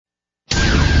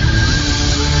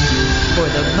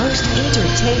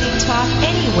entertaining talk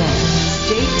anywhere.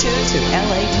 Stay tuned to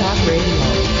LA Talk Radio,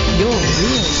 your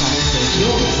real talk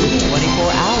station,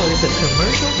 24 hours of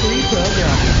commercial-free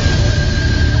programming.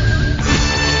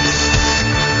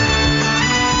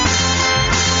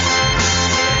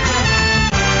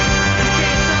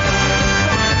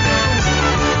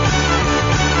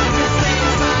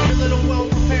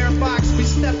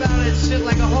 Step out of that shit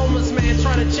like a homeless man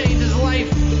trying to change his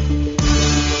life. We do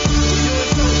it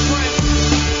so fresh.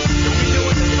 We do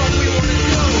what the fuck we want to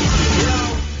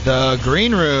do. The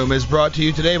Green Room is brought to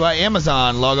you today by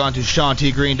Amazon. Log on to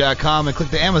SeanTGreen.com and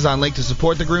click the Amazon link to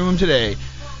support the Green Room today.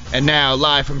 And now,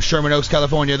 live from Sherman Oaks,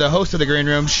 California, the host of the Green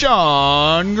Room,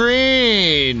 Sean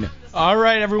Green. All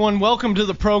right, everyone, welcome to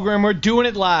the program. We're doing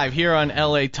it live here on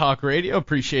LA Talk Radio.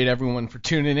 Appreciate everyone for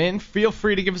tuning in. Feel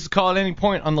free to give us a call at any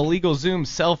point on the LegalZoom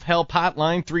self-help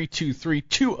hotline,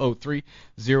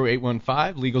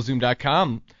 323-203-0815,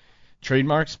 LegalZoom.com.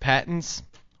 Trademarks, patents,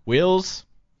 wills,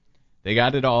 they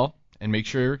got it all. And make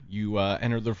sure you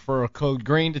enter the referral code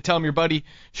GREEN to tell them your buddy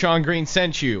Sean Green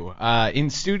sent you. In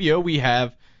studio, we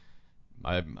have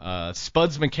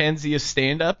Spuds McKenzie, a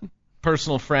stand-up.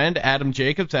 Personal friend, Adam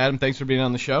Jacobs. Adam, thanks for being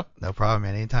on the show. No problem,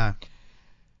 man. Anytime.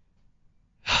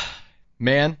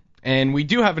 Man, and we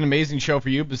do have an amazing show for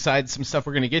you besides some stuff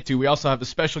we're going to get to. We also have a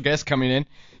special guest coming in.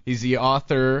 He's the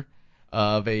author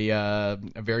of a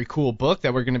very cool book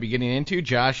that we're going to be getting into,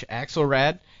 Josh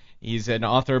Axelrad. He's an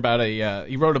author about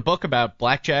he wrote a book about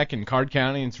blackjack and card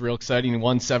counting. It's real exciting. He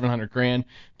won $700,000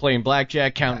 playing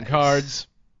blackjack, counting cards.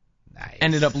 Nice.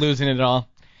 Ended up losing it all.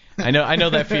 I know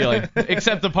that feeling.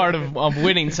 Except the part of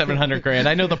winning $700,000.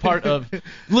 I know the part of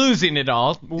losing it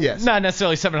all. Yes. Not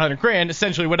necessarily $700,000.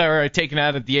 Essentially, whatever I'd taken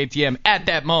out at the ATM at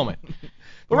that moment.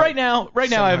 But right now,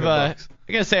 I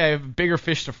gotta say I have bigger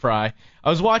fish to fry. I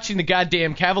was watching the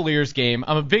goddamn Cavaliers game.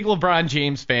 I'm a big LeBron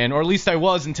James fan, or at least I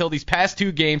was until these past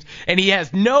two games, and he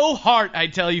has no heart. I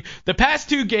tell you, the past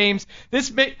two games,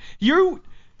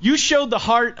 You showed the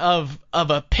heart of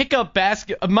a pickup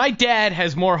basket. My dad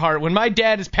has more heart. When my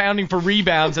dad is pounding for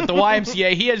rebounds at the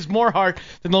YMCA, he has more heart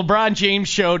than LeBron James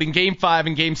showed in Game 5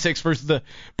 and Game 6 versus the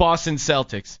Boston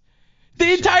Celtics.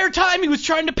 The entire time he was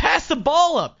trying to pass the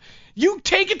ball up. You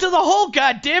take it to the hole,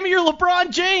 goddammit, you're LeBron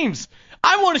James.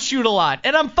 I want to shoot a lot,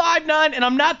 and I'm 5'9", and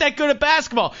I'm not that good at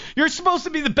basketball. You're supposed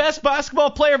to be the best basketball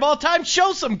player of all time.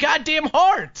 Show some goddamn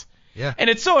heart. Yeah.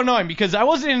 And it's so annoying because I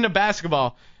wasn't into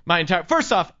basketball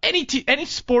First off, any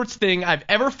sports thing I've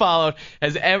ever followed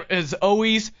has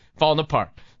always fallen apart.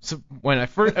 So when I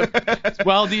first,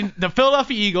 the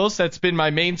Philadelphia Eagles, that's been my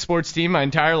main sports team my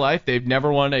entire life. They've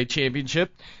never won a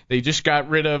championship. They just got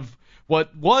rid of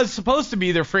what was supposed to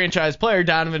be their franchise player,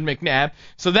 Donovan McNabb.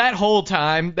 So that whole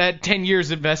time, that 10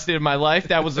 years invested in my life,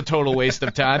 that was a total waste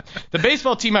of time. The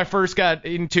baseball team I first got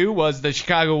into was the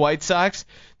Chicago White Sox.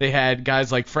 They had guys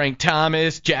like Frank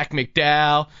Thomas, Jack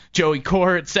McDowell, Joey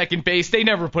Cora at second base. They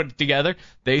never put it together.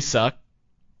 They suck.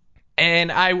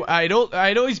 And I'd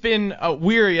always been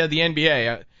weary of the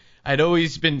NBA. I'd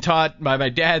always been taught by my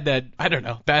dad that, I don't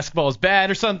know, basketball is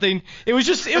bad or something. It was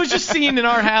just seen in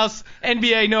our house,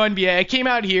 NBA, no NBA. I came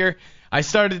out here. I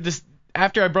started this,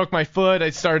 after I broke my foot, I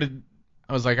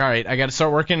was like, all right, I got to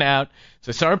start working out. So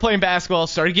I started playing basketball,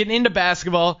 started getting into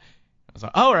basketball. I was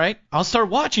like, all right, I'll start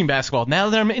watching basketball now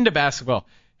that I'm into basketball.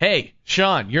 Hey,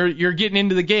 Sean, you're getting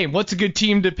into the game. What's a good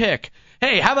team to pick?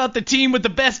 Hey, how about the team with the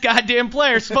best goddamn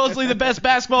player, supposedly the best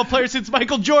basketball player since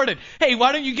Michael Jordan? Hey,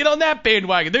 why don't you get on that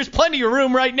bandwagon? There's plenty of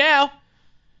room right now.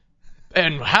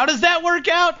 And how does that work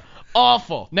out?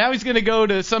 Awful. Now he's going to go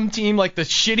to some team like the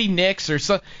shitty Knicks or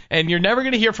some, and you're never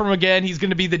going to hear from him again. He's going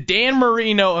to be the Dan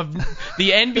Marino of the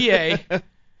NBA.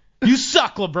 You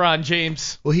suck, LeBron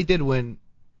James. Well, he did win.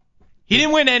 He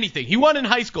didn't win anything. He won in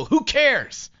high school. Who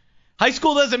cares? High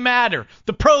school doesn't matter.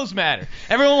 The pros matter.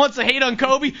 Everyone wants to hate on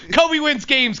Kobe. Kobe wins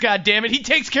games, goddammit. He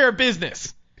takes care of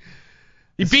business.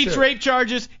 He beats rape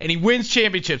charges, and he wins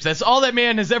championships. That's all that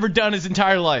man has ever done his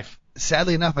entire life.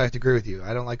 Sadly enough, I have to agree with you.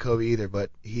 I don't like Kobe either,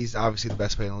 but he's obviously the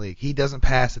best player in the league. He doesn't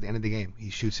pass at the end of the game. He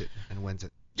shoots it and wins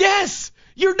it. Yes!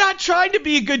 You're not trying to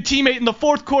be a good teammate in the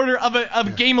fourth quarter of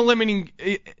a game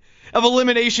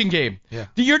elimination game. Yeah.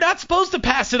 You're not supposed to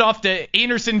pass it off to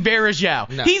Anderson Varejao.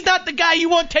 No. He's not the guy you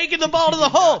want taking the ball to the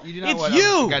hole. It's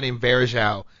you. A guy named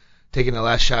Varejao taking the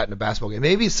last shot in a basketball game.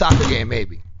 Maybe a soccer game,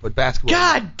 maybe. But basketball.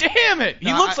 God damn it!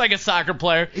 He looks like a soccer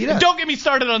player. He does. Don't get me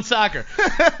started on soccer.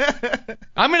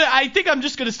 I think I'm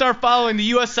just gonna start following the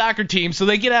U.S. soccer team so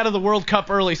they get out of the World Cup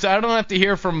early, so I don't have to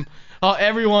hear from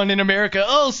everyone in America.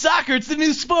 Oh, soccer, it's the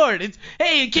new sport.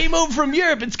 Hey, it came over from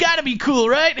Europe. It's got to be cool,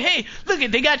 right? Hey, look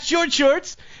they got short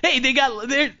shorts. Hey,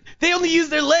 They only use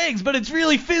their legs, but it's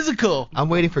really physical. I'm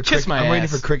waiting for Kiss my I'm waiting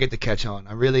ass. for cricket to catch on.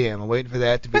 I really am. I'm waiting for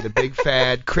that to be the big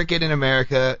fad. Cricket in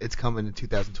America. It's coming in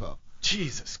 2012.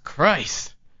 Jesus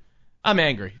Christ. I'm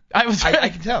angry. I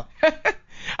can tell.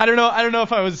 I don't know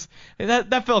if I was.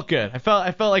 That felt good. I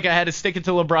felt like I had to stick it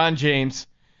to LeBron James.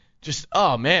 Just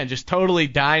totally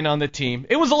dying on the team.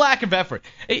 It was a lack of effort.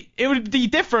 It would be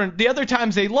different. The other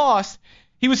times they lost,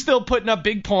 he was still putting up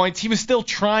big points. He was still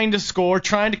trying to score,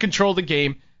 trying to control the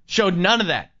game. Showed none of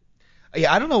that.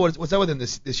 Yeah, I don't know what's up with him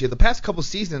this year. The past couple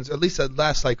seasons, at least the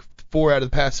last 4 out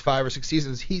of the past 5 or 6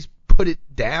 seasons, he's put it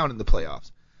down in the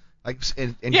playoffs.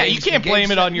 You can't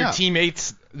blame it on your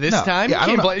teammates this time. Yeah,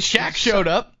 you can't blame. Shaq showed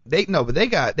up. They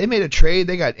made a trade.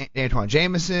 They got Antoine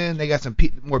Jameson. They got some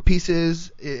more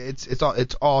pieces. It's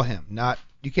all him.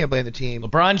 You can't blame the team.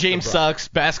 LeBron James sucks.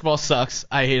 Basketball sucks.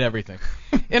 I hate everything.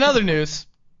 In other news,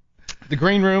 the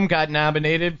Green Room got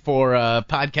nominated for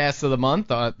Podcast of the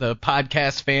Month on the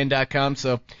podcastfan.com.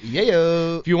 So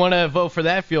if you want to vote for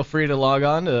that, feel free to log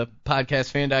on to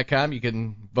podcastfan.com. You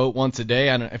can vote once a day.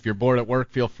 If you're bored at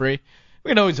work, feel free. We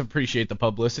can always appreciate the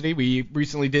publicity. We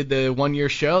recently did the 1-year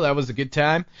show. That was a good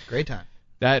time. Great time.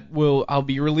 I'll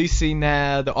be releasing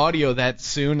the audio that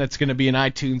soon. That's going to be an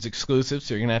iTunes exclusive,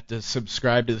 so you're going to have to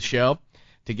subscribe to the show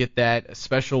to get that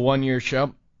special 1-year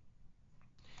show.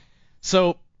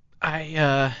 So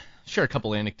I share a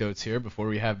couple anecdotes here before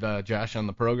we have Josh on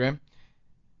the program.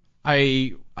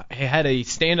 I had a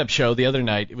stand-up show the other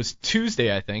night. It was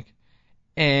Tuesday, I think,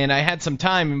 and I had some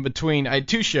time in between. I had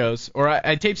 2 shows, or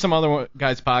I taped some other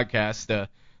guy's podcast,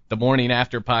 the morning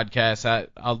after podcast.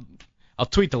 I'll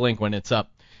tweet the link when it's up.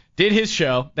 Did his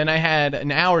show, then I had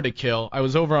an hour to kill. I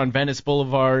was over on Venice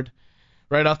Boulevard,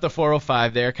 right off the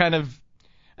 405 there, kind of.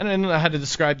 I don't know how to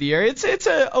describe the area. It's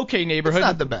a okay neighborhood. It's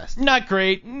not the best. Not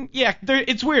great. Yeah,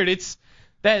 it's weird. It's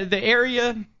that the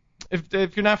area.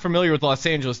 If you're not familiar with Los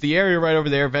Angeles, the area right over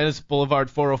there, Venice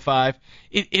Boulevard, 405,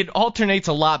 it alternates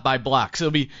a lot by blocks. It'll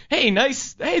be, hey,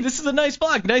 nice. Hey, this is a nice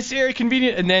block, nice area,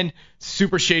 convenient, and then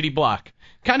super shady block.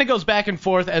 Kind of goes back and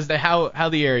forth as to how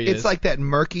the area is. It's like that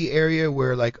murky area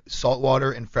where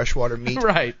saltwater and freshwater meet.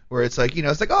 Right. Where it's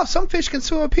some fish can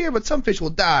swim up here, but some fish will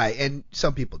die, and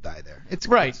some people die there.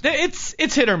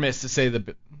 It's hit or miss to say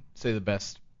the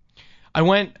best. I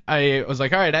was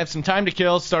like, all right, I have some time to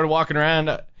kill. Started walking around.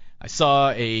 I saw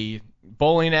a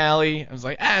bowling alley. I was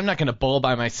like, I'm not gonna bowl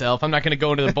by myself. I'm not gonna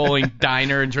go to the bowling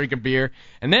diner and drink a beer.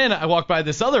 And then I walked by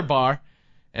this other bar.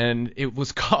 And it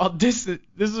was called, this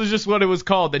was just what it was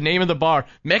called, the name of the bar,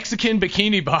 Mexican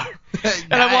Bikini Bar. Nice.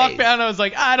 And I walked down and I was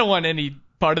like, I don't want any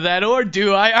part of that, or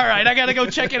do I? All right, I got to go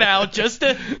check it out just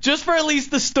for at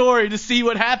least the story to see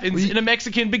what happens in a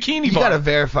Mexican bikini bar. You got to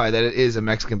verify that it is a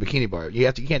Mexican bikini bar.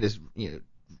 You can't just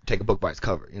take a book by its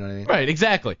cover, you know what I mean? Right,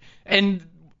 exactly. And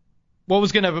what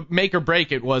was going to make or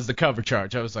break it was the cover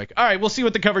charge. I was like, all right, we'll see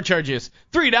what the cover charge is.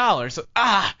 $3.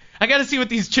 I got to see what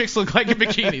these chicks look like in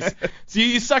bikinis. So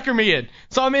you sucker me in.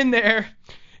 So I'm in there.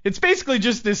 It's basically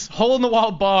just this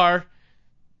hole-in-the-wall bar,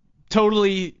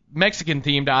 totally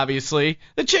Mexican-themed, obviously.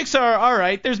 The chicks are all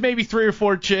right. There's maybe 3 or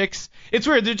 4 chicks. It's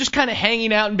weird. They're just kind of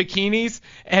hanging out in bikinis,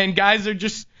 and guys are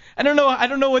just... I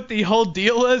don't know what the whole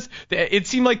deal was. It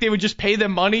seemed like they would just pay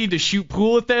them money to shoot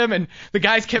pool with them, and the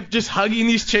guys kept just hugging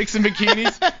these chicks in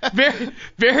bikinis. Very,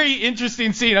 very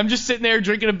interesting scene. I'm just sitting there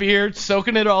drinking a beer,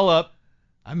 soaking it all up.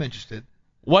 I'm interested.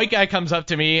 White guy comes up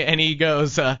to me, and he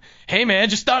goes, hey, man,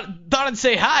 just thought I'd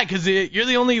say hi because you're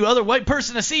the only other white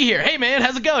person I see here. Hey, man,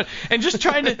 how's it going? And just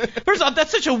trying to – first off, that's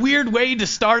such a weird way to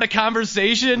start a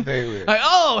conversation. Very weird. Like,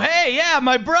 oh, hey, yeah,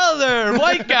 my brother,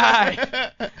 white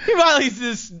guy. Meanwhile, he's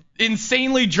this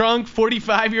insanely drunk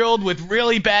 45-year-old with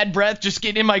really bad breath just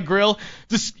getting in my grill,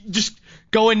 just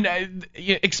going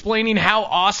explaining how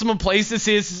awesome a place this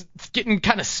is, getting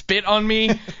kind of spit on me.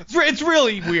 It's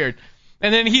really weird.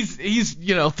 And then he's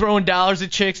throwing dollars at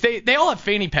chicks. They all have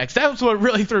fanny packs. That was what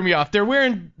really threw me off. They're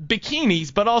wearing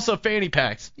bikinis, but also fanny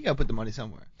packs. You gotta put the money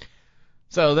somewhere.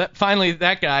 So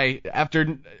that guy,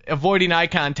 after avoiding eye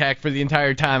contact for the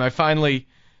entire time,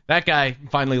 that guy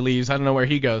finally leaves. I don't know where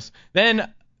he goes. Then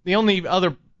the only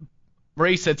other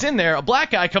race that's in there, a black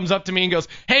guy comes up to me and goes,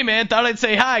 hey, man, thought I'd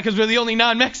say hi because we're the only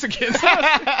non-Mexicans.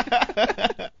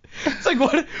 It's like,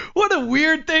 what a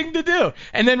weird thing to do.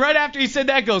 And then right after he said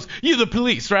that goes, you the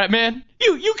police, right, man?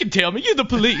 You can tell me. You the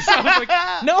police. I was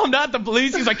like, no, I'm not the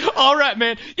police. He's like, all right,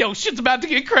 man. Yo, shit's about to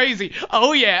get crazy.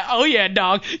 Oh, yeah,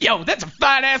 dog. Yo, that's a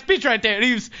fine-ass bitch right there.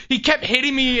 And he kept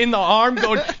hitting me in the arm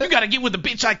going, you got to get with a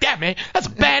bitch like that, man. That's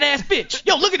a badass bitch.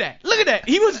 Yo, look at that. Look at that.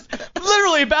 He was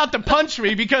literally about to punch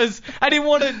me because I didn't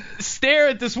want to stare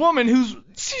at this woman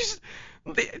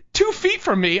 2 feet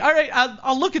from me. All right,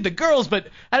 I'll look at the girls, but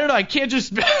I don't know. I can't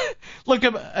just look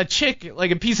at a chick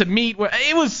like a piece of meat.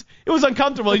 It was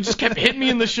uncomfortable. He just kept hitting me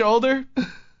in the shoulder.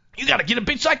 You gotta get a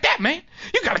bitch like that, man.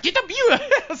 You gotta get you.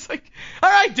 I was like, all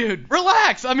right, dude,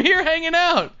 relax. I'm here hanging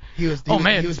out. He was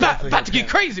about to get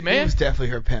crazy, man. He was definitely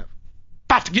her pimp.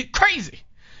 About to get crazy.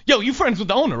 Yo, you friends with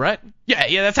the owner, right?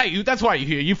 Yeah, that's why you're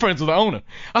here. You friends with the owner.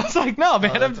 I was like, no,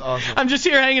 man, awesome. I'm just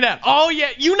here hanging out. Oh, yeah,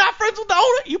 you not friends with the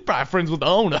owner? You probably friends with the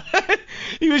owner.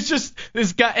 He was just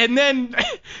this guy. And then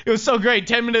it was so great.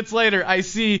 10 minutes later, I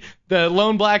see the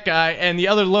lone black guy and the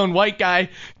other lone white guy.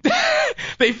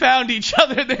 They found each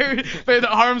other. Their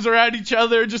arms around each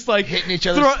other, just like hitting each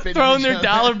other, throwing their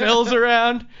dollar bills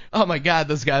around. Oh, my God,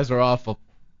 those guys were awful.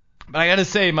 But I got to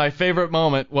say, my favorite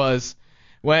moment was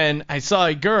when I saw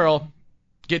a girl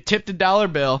get tipped a dollar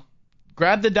bill,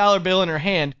 grab the dollar bill in her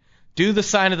hand, do the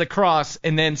sign of the cross,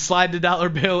 and then slide the dollar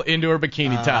bill into her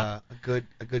bikini top.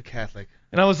 A good Catholic.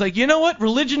 And I was like, you know what?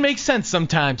 Religion makes sense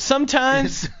sometimes.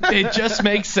 Sometimes it just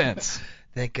makes sense.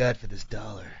 Thank God for this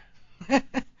dollar.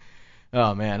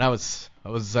 Oh man, that was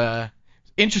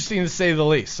interesting to say the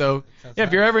least. So yeah,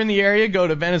 if you're ever in the area, go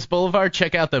to Venice Boulevard,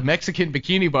 check out the Mexican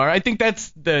Bikini Bar. I think that's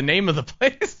the name of the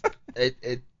place.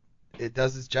 It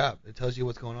does its job. It tells you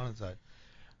what's going on inside.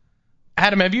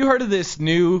 Adam, have you heard of this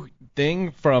new thing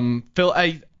from Phil?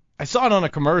 I saw it on a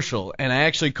commercial, and I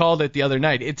actually called it the other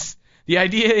night. The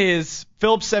idea is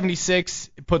Phillips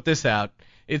 76 put this out.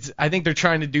 I think they're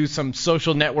trying to do some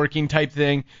social networking type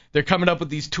thing. They're coming up with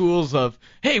these tools of,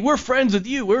 hey, we're friends with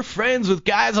you. We're friends with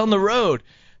guys on the road.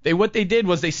 What they did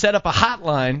was they set up a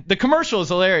hotline. The commercial is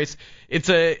hilarious. It's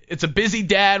a busy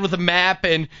dad with a map,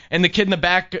 and the kid in the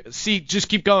back seat just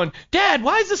keep going, Dad,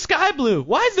 why is the sky blue?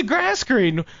 Why is the grass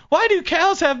green? Why do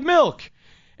cows have milk?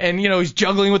 And, he's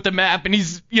juggling with the map, and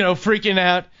he's, freaking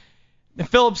out. And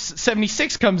Phillips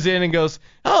 76 comes in and goes,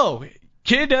 oh,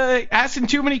 kid asking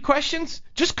too many questions?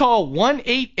 Just call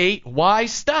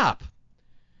 188-WHY-STOP.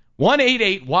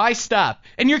 188-WHY-STOP.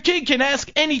 And your kid can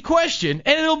ask any question,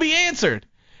 and it'll be answered.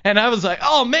 And I was like,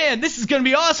 oh, man, this is going to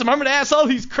be awesome. I'm going to ask all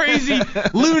these crazy,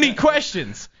 loony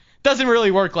questions. Doesn't really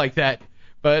work like that.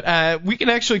 But we can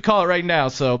actually call it right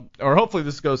now, or hopefully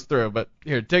this goes through. But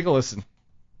here, take a listen.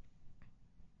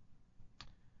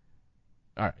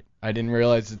 All right. I didn't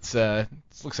realize it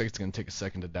looks like it's going to take a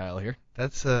second to dial here.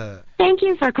 That's Thank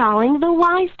you for calling the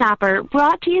Y Stopper,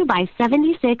 brought to you by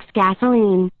 76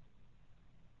 Gasoline.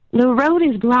 The road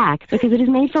is black because it is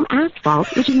made from asphalt,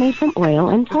 which is made from oil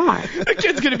and tar. The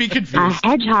kid's going to be confused. A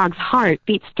hedgehog's heart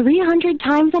beats 300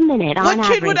 times a minute on average.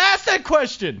 What kid would ask that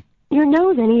question? Your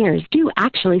nose and ears do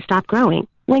actually stop growing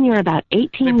when you're about 18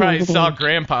 years of age. They probably saw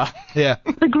Grandpa. Yeah.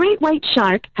 The great white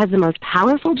shark has the most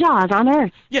powerful jaws on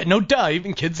Earth. Yeah, no duh.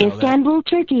 Even kids know that. Istanbul,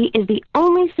 Turkey is the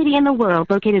only city in the world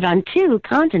located on 2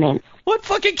 continents. What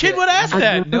fucking kid would ask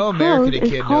that? No American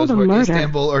kid knows where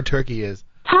Istanbul or Turkey is.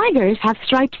 Tigers have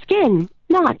striped skin,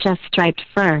 not just striped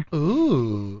fur.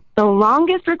 Ooh. The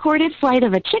longest recorded flight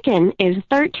of a chicken is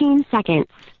 13 seconds.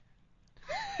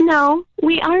 No,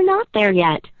 we are not there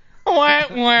yet. Wah,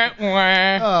 wah,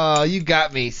 wah. Oh, you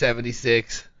got me,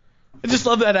 76. I just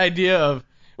love that idea of,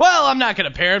 well, I'm not going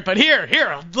to parent, but here,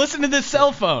 listen to this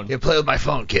cell phone. You play with my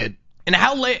phone, kid. And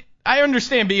I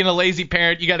understand being a lazy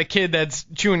parent, you got a kid that's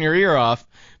chewing your ear off,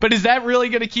 but is that really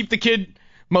going to keep the kid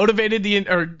motivated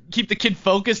or keep the kid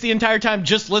focused the entire time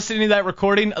just listening to that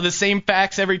recording of the same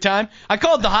facts every time? I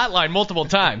called the hotline multiple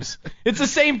times. It's the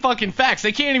same fucking facts.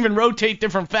 They can't even rotate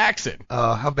different facts in.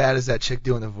 Oh, how bad is that chick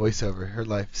doing the voiceover? Her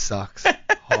life sucks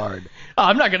hard. Oh,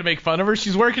 I'm not going to make fun of her.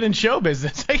 She's working in show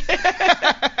business.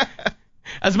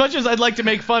 As much as I'd like to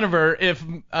make fun of her, if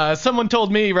someone told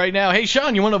me right now, hey,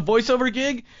 Sean, you want a voiceover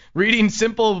gig reading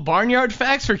simple barnyard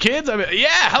facts for kids? I'd be,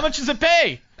 yeah, how much does it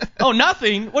pay? Oh,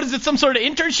 nothing. What is it, some sort of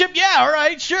internship? Yeah, all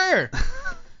right, sure.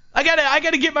 I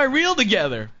gotta get my reel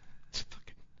together.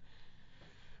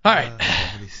 All right.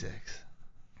 76.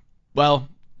 Well,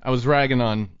 I was ragging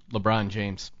on LeBron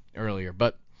James earlier,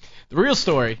 but the real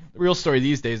story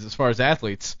these days as far as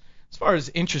athletes, as far as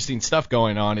interesting stuff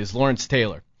going on, is Lawrence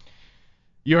Taylor.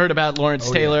 You heard about Lawrence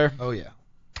Taylor? Yeah. Oh, yeah.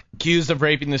 Accused of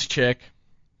raping this chick.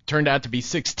 Turned out to be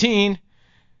 16.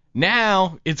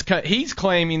 Now he's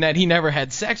claiming that he never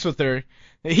had sex with her.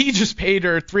 He just paid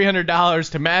her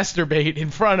 $300 to masturbate in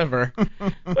front of her.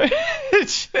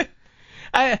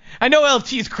 I know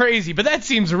LT's crazy, but that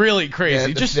seems really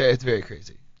crazy. Yeah, it's very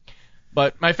crazy.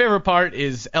 But my favorite part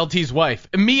is LT's wife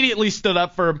immediately stood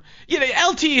up for him.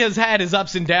 LT has had his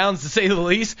ups and downs, to say the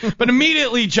least, but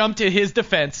immediately jumped to his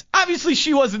defense. Obviously,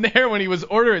 she wasn't there when he was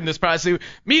ordering this prostitute.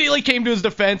 Immediately came to his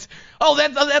defense. Oh,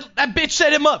 that bitch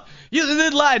set him up.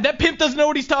 You lied. That pimp doesn't know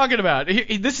what he's talking about.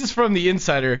 This is from the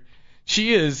Insider.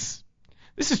 This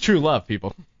is true love,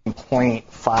 people. Complaint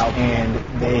filed,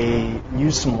 and they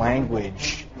used some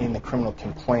language in the criminal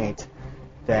complaint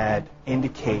that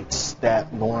indicates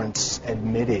that Lawrence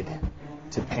admitted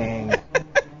to paying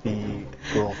the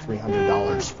girl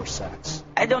 $300 for sex.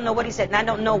 I don't know what he said, and I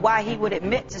don't know why he would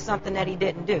admit to something that he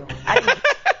didn't do.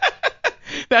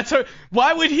 That's her.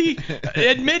 Why would he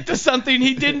admit to something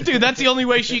he didn't do? That's the only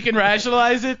way she can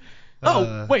rationalize it.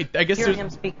 Oh, wait, I guess hear him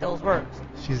speak those words.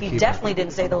 He definitely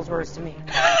didn't say those words to me.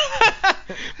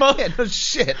 No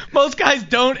shit. Most guys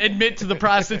don't admit to the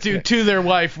prostitute to their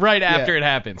wife right after it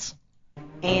happens.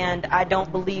 And I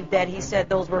don't believe that he said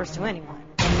those words to anyone.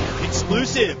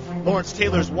 Exclusive. Lawrence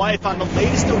Taylor's wife on the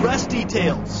latest arrest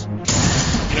details.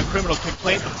 In a criminal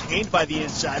complaint obtained by the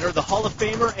Insider, the Hall of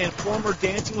Famer and former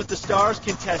Dancing with the Stars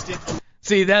contestant.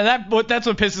 See, that's what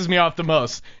pisses me off the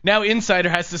most. Now Insider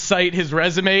has to cite his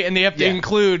resume, and they have to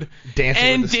include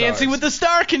Dancing with the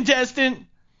Star contestant.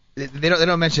 They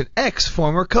don't mention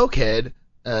former cokehead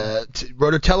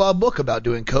wrote a tell-all book about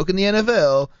doing coke in the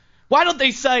NFL. Why don't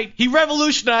they cite he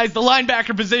revolutionized the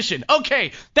linebacker position?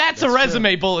 Okay, that's a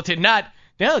resume bulletin, not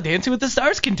Dancing with the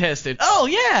Stars contestant. Oh,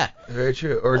 yeah. Very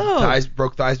true. Or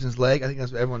broke Theismann's leg. I think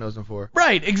that's what everyone knows him for.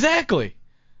 Right, exactly.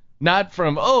 Not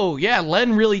from,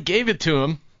 Len really gave it to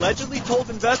him. Allegedly told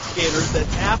investigators that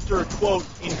after, quote,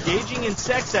 engaging in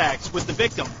sex acts with the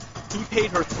victim, he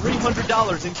paid her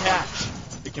 $300 in cash.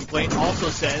 The complaint also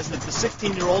says that the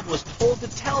 16-year-old was told to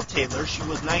tell Taylor she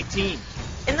was 19.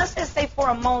 And let's just say for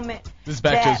a moment this is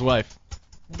back to his wife.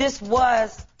 This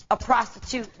was a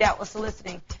prostitute that was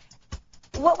soliciting.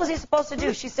 What was he supposed to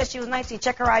do? She said she was 19.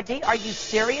 Check her ID. Are you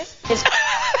serious?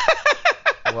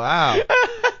 Wow.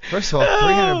 First of all,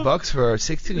 $300 for a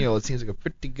 16-year-old seems like a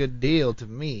pretty good deal to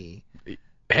me.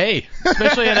 Hey,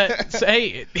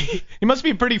 especially he must be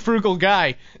a pretty frugal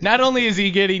guy. Not only is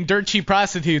he getting dirt cheap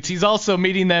prostitutes, he's also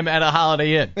meeting them at a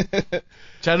Holiday Inn.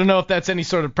 Which I don't know if that's any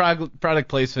sort of product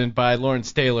placement by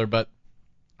Lawrence Taylor, but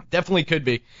definitely could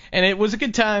be. And it was a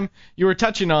good time. You were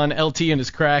touching on LT and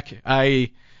his crack.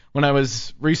 When I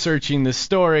was researching this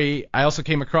story, I also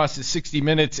came across his 60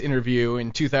 Minutes interview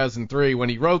in 2003 when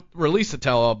he released a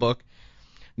tell-all book.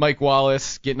 Mike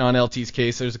Wallace getting on LT's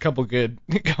case. There's a couple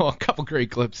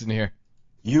great clips in here.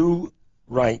 You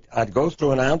right. I'd go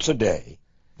through an ounce a day.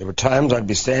 There were times I'd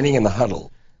be standing in the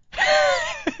huddle.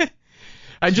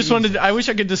 I wish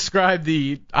I could describe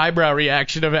the eyebrow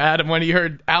reaction of Adam when he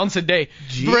heard ounce a day.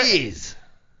 Jeez.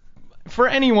 For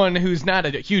anyone who's not a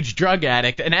huge drug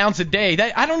addict, an ounce a day,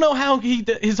 I don't know how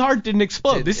his heart didn't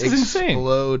explode. This is insane.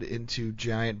 Explode into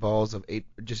giant balls of 8,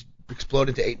 just explode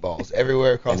into 8 balls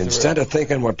everywhere across the room. And instead of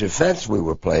thinking what defense we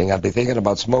were playing, I'd be thinking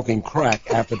about smoking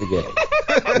crack after the game.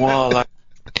 Well,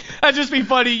 that'd just be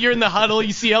funny. You're in the huddle,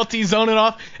 you see LT zoning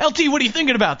off. LT, what are you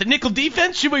thinking about? The nickel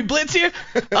defense? Should we blitz here?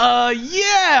 That's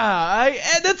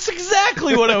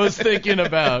exactly what I was thinking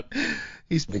about.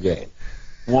 He's the game.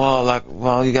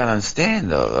 Well, you gotta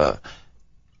understand though,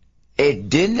 it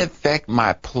didn't affect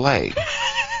my play.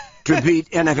 To beat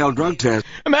NFL drug tests.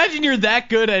 Imagine you're that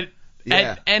good at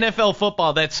NFL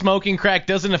football that smoking crack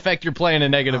doesn't affect your play in a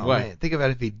negative way. Man. Think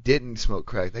about if he didn't smoke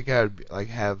crack. That guy would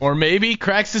have. Or maybe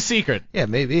crack's the secret. Yeah,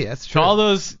 maybe that's true. To all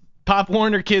those Pop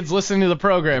Warner kids listening to the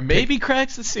program, maybe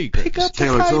crack's the secret.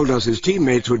 Taylor told us his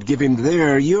teammates would give him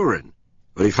their urine,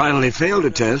 but he finally failed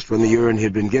a test when the urine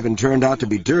he'd been given turned out to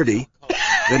be dirty.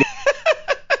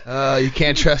 You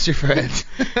can't trust your friends.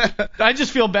 I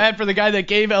just feel bad for the guy that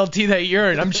gave LT that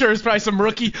urine. I'm sure it's probably some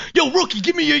rookie. Yo, rookie,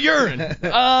 give me your urine.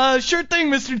 Sure thing,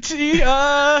 Mr. T.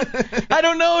 I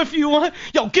don't know if you want.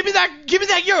 Yo, give me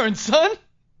that urine, son.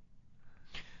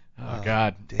 Oh,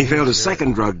 God. He failed a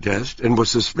second drug test and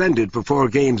was suspended for 4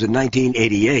 games in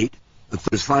 1988.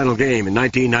 His final game in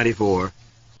 1994.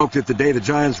 Spoke that the day the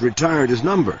Giants retired his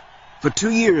number. For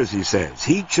 2 years, he says,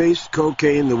 he chased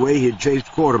cocaine the way he'd chased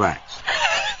quarterbacks.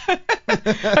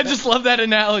 I just love that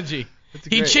analogy.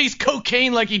 He chased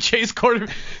cocaine like he chased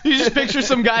quarterbacks. You just picture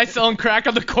some guy selling crack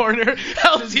on the corner.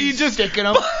 LT just sticking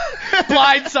him,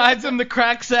 blindsides him, the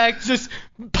crack sack just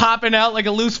popping out like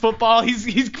a loose football.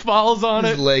 He falls on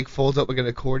His leg folds up like an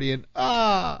accordion.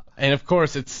 And of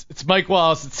course, it's Mike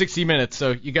Wallace at 60 Minutes,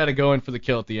 so you got to go in for the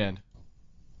kill at the end.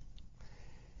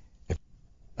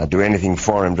 I'd do anything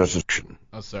for him just as...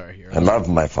 Oh, sorry. Here. I love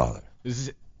my father.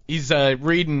 He's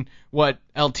reading what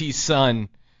LT's son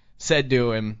said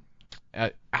to him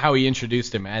how he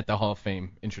introduced him at the Hall of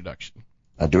Fame introduction.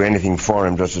 I'd do anything for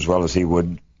him just as well as he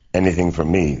would anything for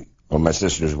me or my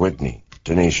sisters Whitney,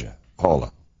 Tanisha,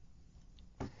 Paula.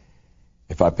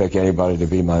 If I pick anybody to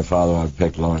be my father, I'd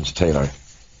pick Lawrence Taylor.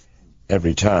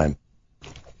 Every time.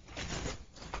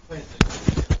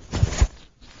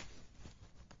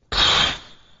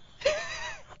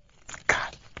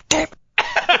 God damn it.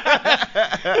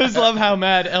 I just love how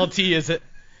mad LT is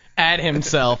at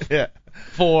himself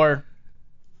for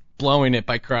blowing it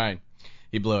by crying.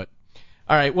 He blew it.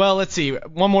 All right, well, let's see.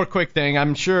 One more quick thing.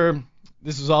 I'm sure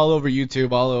this is all over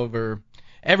YouTube, all over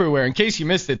everywhere. In case you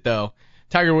missed it, though,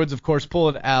 Tiger Woods, of course,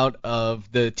 pulled out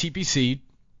of the TPC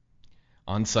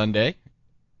on Sunday.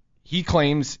 He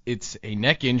claims it's a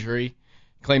neck injury.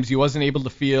 Claims he wasn't able to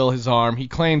feel his arm. He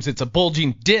claims it's a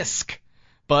bulging disc.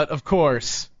 But, of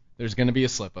course, there's going to be a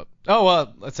slip-up. Oh,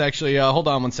 let's actually hold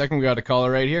on 1 second. We got a caller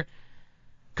right here.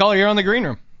 Caller, you're on the green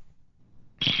room.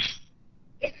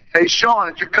 Hey, Sean,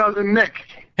 it's your cousin Nick.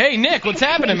 Hey, Nick, what's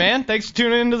happening, man? Thanks for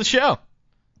tuning into the show.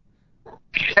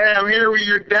 Hey, I'm here with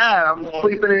your dad. I'm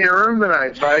sleeping in your room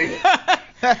tonight, buddy.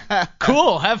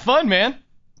 Cool. Have fun, man.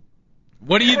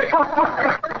 What are you doing?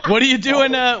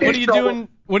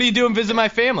 What are you doing? Visit my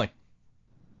family.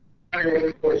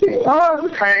 Oh,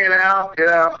 just hanging out,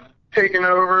 taking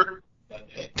over.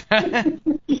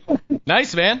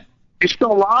 Nice, man. You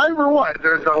still live or what?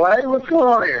 There's a delay? What's going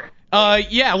on here?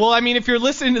 Yeah. Well, I mean, if you're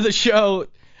listening to the show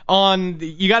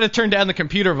you got to turn down the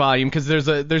computer volume because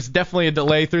there's definitely a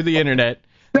delay through the internet.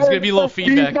 There's gonna be a little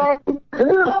feedback.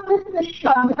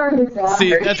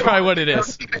 See, that's probably what it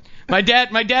is. My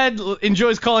dad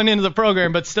enjoys calling into the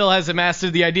program, but still hasn't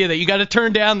mastered the idea that you got to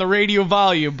turn down the radio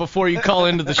volume before you call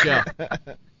into the show.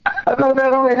 I thought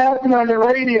that only happened on the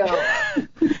radio.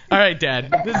 All right,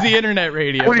 Dad. This is the internet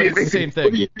radio. What do you but it's the think? same thing.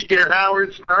 What do you think, you're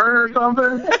Howard Stern or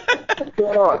something? What's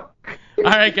going on? All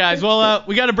right, guys. Well,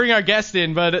 we got to bring our guest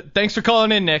in, but thanks for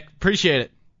calling in, Nick. Appreciate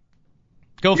it.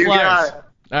 Go Flyers.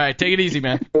 All right, take it easy,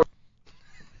 man.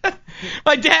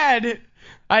 My dad,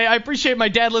 I appreciate my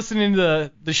dad listening to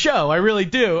the show. I really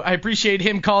do. I appreciate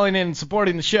him calling in and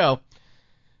supporting the show.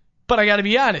 But I got to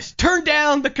be honest. Turn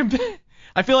down the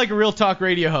I feel like a real talk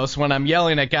radio host when I'm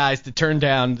yelling at guys to turn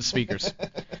down the speakers.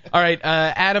 All right,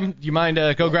 Adam, do you mind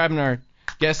go grabbing our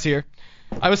guest here?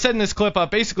 I was setting this clip up.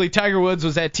 Basically, Tiger Woods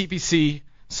was at TPC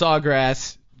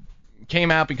Sawgrass, came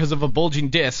out because of a bulging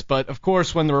disc, but of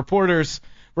course when the reporters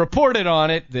reported on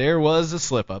it, there was a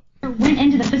slip-up. Went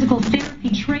into the physical therapy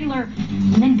trailer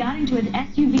and then got into his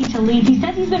SUV to leave. He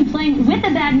says he's been playing with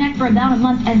a bad neck for about a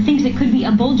month and thinks it could be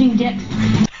a bulging disc.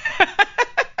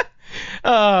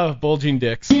 Bulging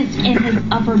dicks. Disc in his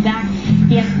upper back.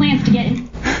 He has plans to get in.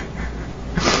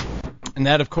 And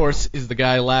that, of course, is the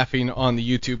guy laughing on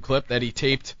the YouTube clip that he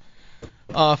taped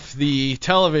off the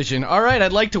television. All right,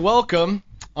 I'd like to welcome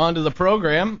onto the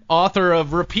program author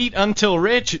of Repeat Until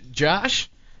Rich, Josh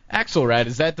Axelrad.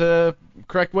 Is that the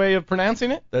correct way of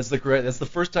pronouncing it? That's the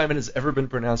first time it has ever been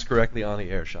pronounced correctly on the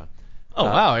air, Sean. Oh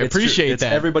wow, I appreciate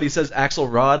that. Everybody says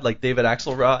Axelrad, like David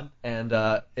Axelrod, and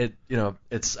I've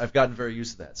gotten very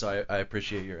used to that. So I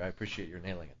appreciate your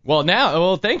nailing it.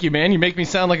 Well, thank you, man. You make me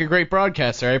sound like a great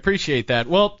broadcaster. I appreciate that.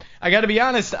 Well, I got to be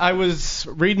honest. I was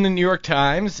reading the New York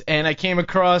Times and I came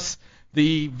across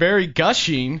the very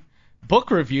gushing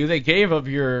book review they gave of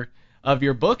your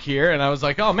book here, and I was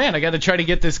like, oh man, I got to try to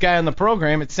get this guy on the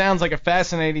program. It sounds like a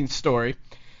fascinating story.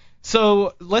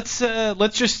 So let's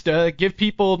just give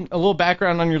people a little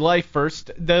background on your life first.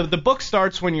 The book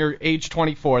starts when you're age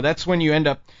 24. That's when you end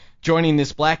up joining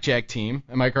this blackjack team.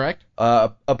 Am I correct?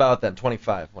 About then,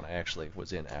 25 when I actually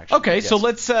was in action. Okay, yes. So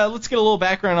let's get a little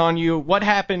background on you. What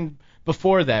happened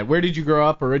before that? Where did you grow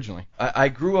up originally? I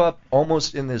grew up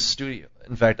almost in this studio.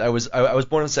 In fact, I was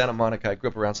born in Santa Monica. I grew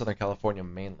up around Southern California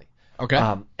mainly.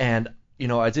 Okay. And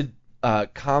I did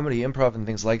comedy, improv, and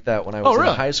things like that when I was in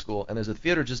high school. And there's a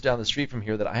theater just down the street from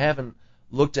here that I haven't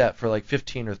looked at for like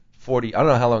 15 or 40. I don't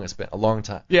know how long it's been. A long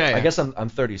time. Yeah. I guess I'm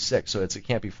 36, so it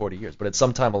can't be 40 years, but it's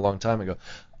sometime a long time ago.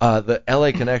 The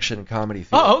LA Connection Comedy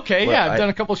Theater. Oh, okay. Yeah, I've done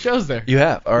a couple shows there. You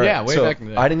have? All right. Yeah, way back in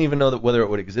the day. I didn't even know whether it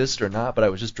would exist or not, but I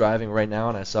was just driving right now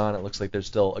and I saw, and it looks like there's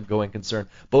still a going concern.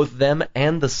 Both them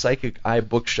and the Psychic Eye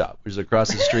Bookshop, which is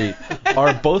across the street,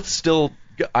 are both still.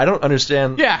 I don't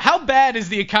understand. Yeah, how bad is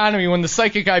the economy when the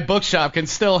Psychic Eye Bookshop can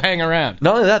still hang around?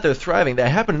 Not only that, they're thriving. I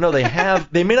happen to know they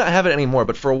may not have it anymore,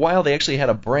 but for a while they actually had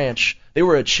a branch. They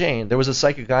were a chain. There was a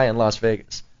Psychic Eye in Las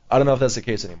Vegas. I don't know if that's the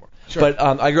case anymore. Sure. But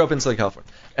I grew up in Southern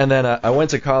California. And then I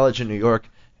went to college in New York,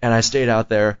 and I stayed out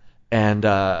there, and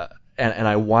and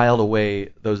I whiled away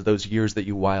those years that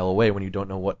you while away when you don't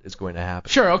know what is going to happen.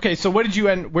 Sure. Okay. So where'd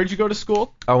you go to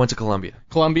school? I went to Columbia.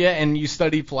 Columbia, and you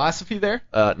studied philosophy there?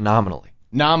 Nominally.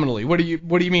 Nominally. What do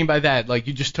you mean by that? Like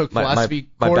you just took philosophy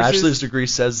my courses? bachelor's degree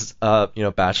says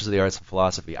Bachelor's of the Arts in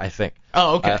Philosophy, I think.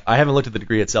 Oh, okay. I haven't looked at the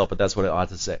degree itself, but that's what it ought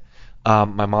to say.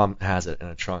 My mom has it in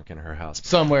a trunk in her house.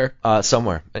 Somewhere.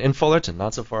 Somewhere in Fullerton,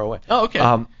 not so far away. Oh,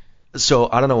 okay. So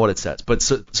I don't know what it says, but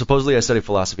supposedly I studied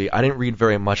philosophy. I didn't read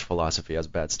very much philosophy. I was a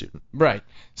bad student. Right.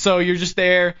 So you're just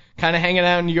there, kind of hanging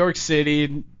out in New York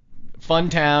City, fun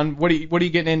town. What are you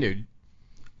getting into?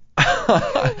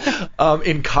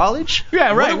 In college?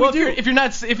 Yeah, right. Well, if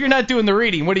you're not doing the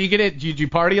reading, what do you get into? Did you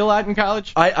party a lot in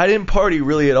college? I didn't party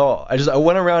really at all. I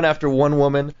went around after one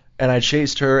woman and I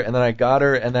chased her and then I got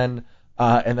her and then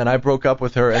I broke up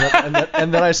with her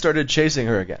and then I started chasing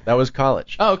her again. That was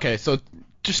college. Oh, okay. So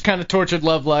just kind of tortured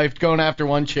love life, going after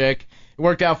one chick. It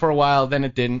worked out for a while, then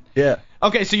it didn't. Yeah.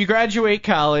 Okay, so you graduate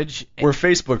college. We're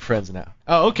Facebook friends now.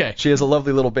 Oh, okay. She has a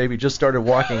lovely little baby, just started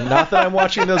walking. Not that I'm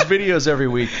watching those videos every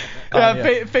week.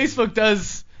 Facebook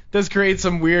does create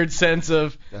some weird sense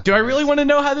of, do I really want to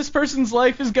know how this person's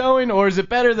life is going, or is it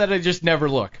better that I just never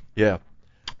look? Yeah.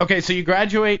 Okay, so you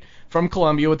graduate from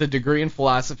Columbia with a degree in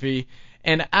philosophy,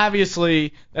 and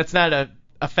obviously that's not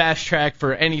a fast track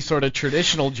for any sort of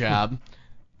traditional job.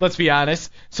 Let's be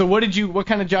honest. So what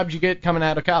kind of job did you get coming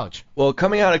out of college? Well,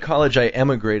 coming out of college, I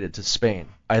emigrated to Spain.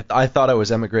 I thought I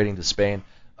was emigrating to Spain.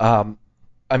 I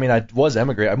was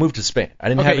emigrating. I moved to Spain. I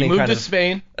didn't have any kind of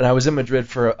Spain. And I was in Madrid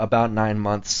for about 9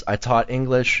 months. I taught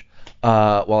English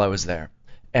while I was there.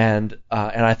 And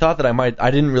I thought that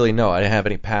I didn't really know. I didn't have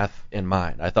any path in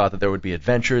mind. I thought that there would be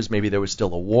adventures. Maybe there was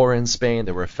still a war in Spain.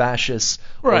 There were fascists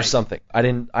or something. I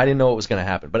didn't know what was going to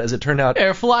happen. But as it turned out, you're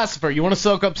a philosopher. You want to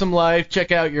soak up some life,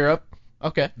 check out Europe.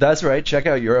 Okay. That's right. Check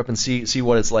out Europe and see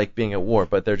what it's like being at war.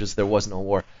 But there was no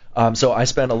war. So I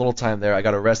spent a little time there. I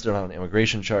got arrested on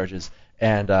immigration charges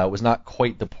and was not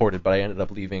quite deported, but I ended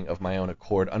up leaving of my own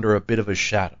accord under a bit of a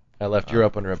shadow. I left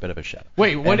Europe under a bit of a shadow.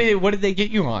 Wait, what did they get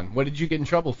you on? What did you get in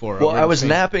trouble for? Well, I was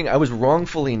napping. I was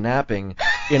wrongfully napping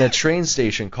in a train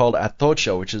station called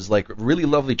Atocha, which is like a really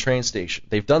lovely train station.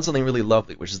 They've done something really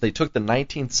lovely, which is they took the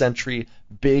 19th century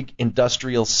big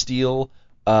industrial steel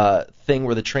thing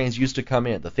where the trains used to come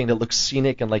in, the thing that looks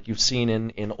scenic and like you've seen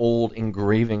in old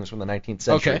engravings from the 19th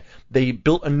century. Okay. They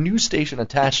built a new station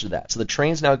attached to that. So the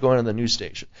train's now going to the new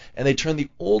station. And they turned the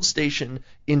old station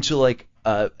into like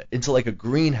a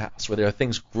greenhouse where there are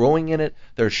things growing in it.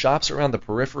 There are shops around the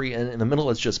periphery, and in the middle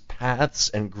it's just paths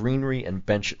and greenery and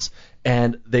benches.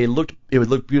 And it would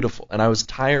look beautiful. And I was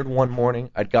tired one morning.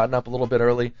 I'd gotten up a little bit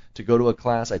early to go to a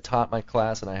class. I taught my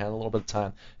class, and I had a little bit of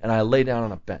time. And I lay down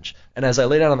on a bench. And as I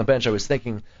lay down on the bench, I was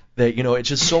thinking that, it's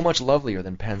just so much lovelier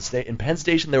than Penn State. In Penn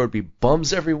Station, there would be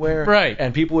bums everywhere. Right.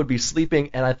 And people would be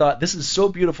sleeping. And I thought, this is so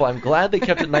beautiful. I'm glad they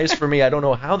kept it nice for me. I don't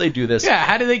know how they do this. Yeah,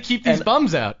 how do they keep these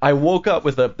bums out? I woke up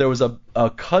with there was a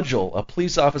cudgel. A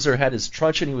police officer had his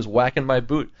truncheon. He was whacking my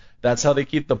boot. That's how they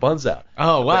keep the buns out.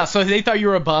 Oh, wow. So they thought you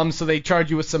were a bum, so they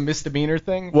charge you with some misdemeanor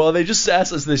thing? Well, they just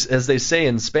asked us this, as they say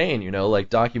in Spain,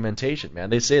 like documentation, man.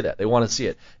 They say that. They want to see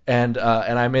it. And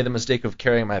I made the mistake of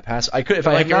carrying my pass. I could, if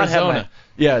I had not had my...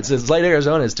 Yeah, it's like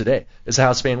Arizona is today. It's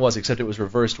how Spain was, except it was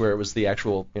reversed where it was the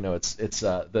actual,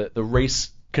 the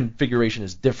race configuration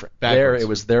is different.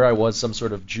 Backwards. There I was, some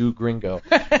sort of Jew gringo,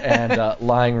 and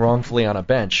lying wrongfully on a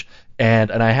bench.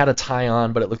 And I had a tie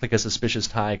on, but it looked like a suspicious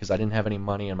tie because I didn't have any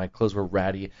money and my clothes were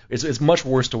ratty. It's much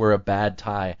worse to wear a bad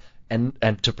tie and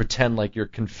to pretend like you're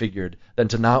configured than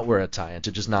to not wear a tie and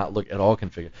to just not look at all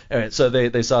configured. Anyway, so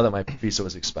they saw that my visa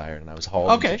was expired and I was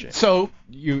hauled into jail. Okay, so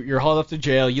you're hauled up to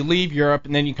jail. You leave Europe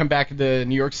and then you come back to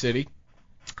New York City.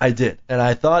 I did, and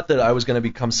I thought that I was going to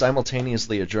become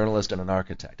simultaneously a journalist and an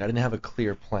architect. I didn't have a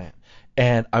clear plan,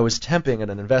 and I was temping at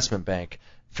an investment bank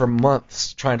for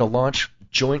months trying to launch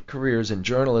joint careers in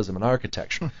journalism and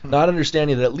architecture, not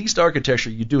understanding that at least architecture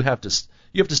you have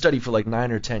to study for like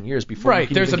 9 or 10 years before you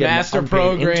can there's even a get master an unpaid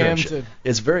program. internship.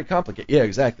 It's very complicated. Yeah,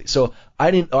 exactly. So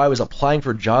I was applying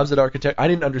for jobs at architect. I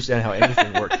didn't understand how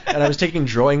anything worked, and I was taking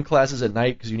drawing classes at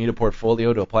night because you need a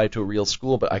portfolio to apply to a real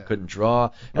school, but I couldn't draw.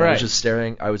 And I was just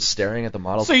staring. I was staring at the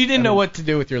models. So you didn't know what to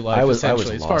do with your life,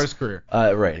 essentially, as far as career.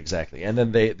 Right, exactly. And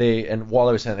then and while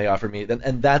I was saying, they offered me,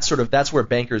 and that's where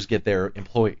bankers get their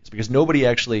employees, because nobody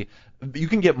actually. You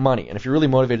can get money, and if you're really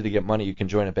motivated to get money, you can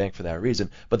join a bank for that reason.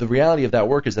 But the reality of that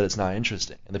work is that it's not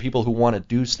interesting, and the people who want to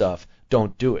do stuff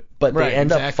don't do it. But they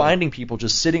end up finding people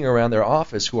just sitting around their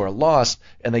office who are lost,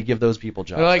 and they give those people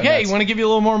jobs. They're like, hey, you want to give you a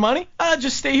little more money?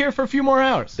 Just stay here for a few more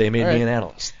hours. They made me an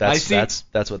analyst. That's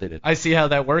what they did. I see how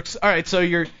that works. All right, so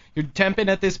you're temping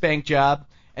at this bank job,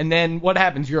 And then what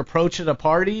happens? You're approached at a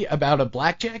party about a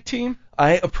blackjack team?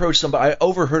 I approached somebody. I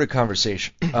overheard a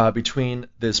conversation between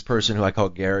this person who I call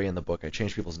Gary in the book. I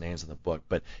changed people's names in the book,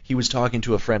 but he was talking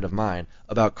to a friend of mine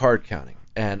about card counting.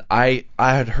 And I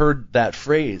had heard that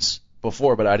phrase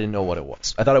before, but I didn't know what it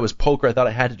was. I thought it was poker. I thought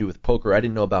it had to do with poker. I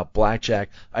didn't know about blackjack.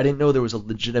 I didn't know there was a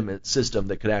legitimate system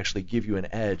that could actually give you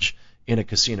an edge in a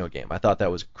casino game. I thought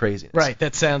that was craziness. Right,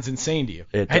 that sounds insane to you.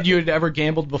 Had you ever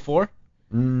gambled before?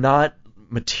 Not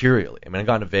materially. I mean, I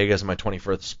got into Vegas on my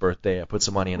 21st birthday. I put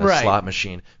some money in a slot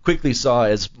machine. Quickly saw,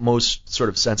 as most sort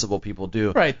of sensible people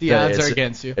do, right, the odds are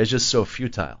against you. It's just so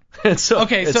futile. It's so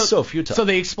futile. So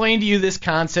they explained to you this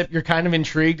concept. You're kind of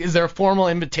intrigued. Is there a formal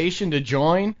invitation to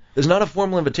join? There's not a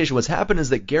formal invitation. What's happened is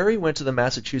that Gary went to the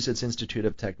Massachusetts Institute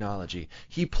of Technology.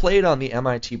 He played on the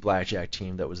MIT blackjack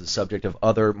team that was the subject of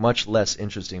other much less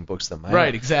interesting books than mine.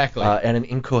 Right, exactly. And an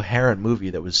incoherent movie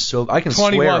that was so... I can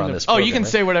swear on this program, you can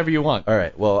say whatever you want. All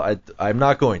right, well, I'm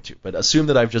not going to, but assume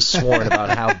that I've just sworn about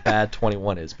how bad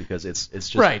 21 is, because it's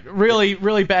just... Right,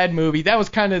 really bad movie. That was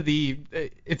kind of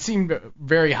it seemed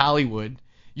very Hollywood.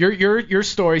 Your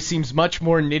story seems much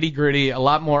more nitty-gritty, a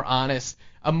lot more honest,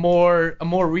 a more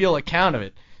real account of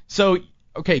it. So,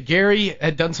 okay, Gary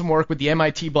had done some work with the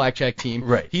MIT blackjack team.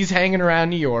 Right. He's hanging around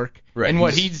New York. Right. And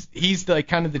he's like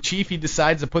kind of the chief. He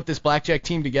decides to put this blackjack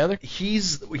team together.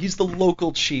 He's the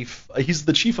local chief. He's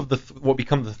the chief of what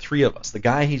become the three of us. The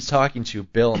guy he's talking to,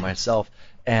 Bill and myself,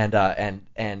 and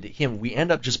him. We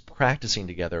end up just practicing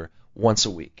together once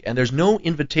a week. And there's no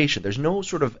invitation. There's no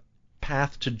sort of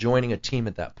path to joining a team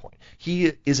at that point.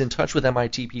 He is in touch with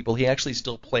MIT people. He actually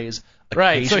still plays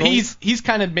occasionally. Right, so he's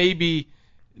kind of maybe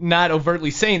not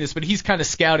overtly saying this, but he's kind of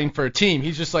scouting for a team.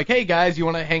 He's just like, hey guys, you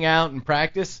want to hang out and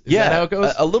practice? Is that how it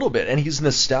goes? A little bit. And he's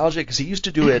nostalgic because he used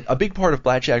to do it. A big part of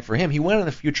blackjack for him, he went on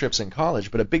a few trips in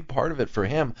college, but a big part of it for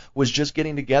him was just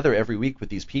getting together every week with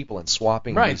these people and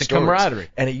swapping these stories. Camaraderie.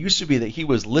 And it used to be that he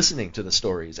was listening to the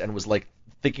stories and was like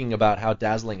thinking about how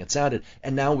dazzling it sounded.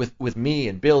 And now with me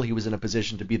and Bill, he was in a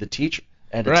position to be the teacher.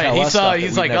 And to tell us stuff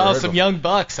he's like, oh, some young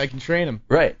bucks, I can train them.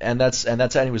 Right, and that's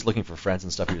how he was looking for friends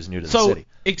and stuff. He was new to the city. So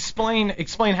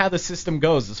explain how the system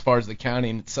goes as far as the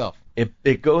counting itself.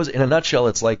 It goes, in a nutshell,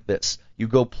 it's like this. You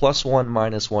go +1,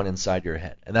 -1 inside your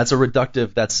head. And that's a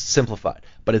reductive, that's simplified.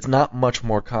 But it's not much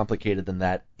more complicated than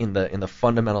that in the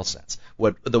fundamental sense.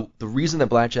 The reason that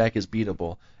blackjack is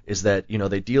beatable is that,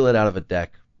 they deal it out of a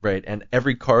deck, right? And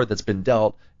every card that's been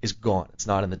dealt is gone. It's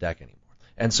not in the deck anymore.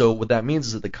 And so what that means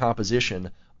is that the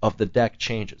composition of the deck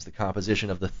changes, the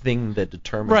composition of the thing that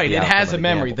determines the outcome. Right, it has a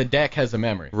memory. Gamble. The deck has a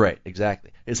memory. Right,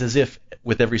 exactly. It's as if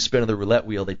with every spin of the roulette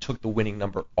wheel, they took the winning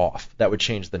number off. That would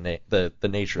change the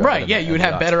nature of it. Right, yeah, you would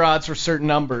have better odds for certain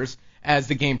numbers as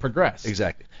the game progressed.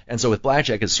 Exactly. And so with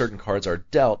blackjack, as certain cards are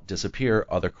dealt, disappear,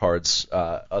 other cards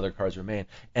remain.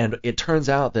 And it turns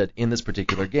out that in this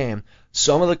particular game,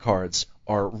 some of the cards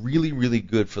are really, really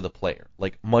good for the player,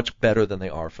 like much better than they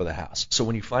are for the house. So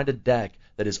when you find a deck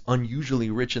that is unusually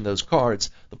rich in those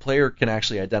cards, the player can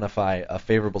actually identify a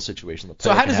favorable situation.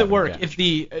 So how does it work? If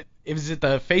it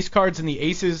the face cards and the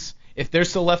aces, if they're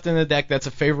still left in the deck, that's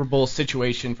a favorable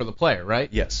situation for the player, right?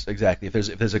 Yes, exactly. If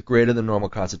there's a greater than normal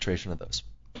concentration of those.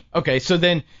 Okay, so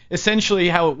then essentially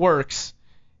how it works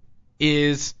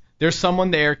is there's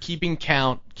someone there keeping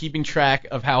track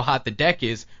of how hot the deck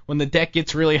is. When the deck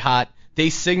gets really hot, they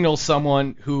signal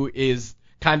someone who is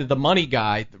kind of the money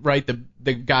guy, right?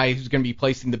 The guy who's going to be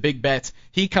placing the big bets.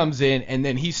 He comes in and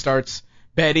then he starts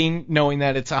betting, knowing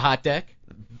that it's a hot deck.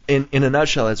 In a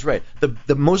nutshell, that's right.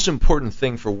 The most important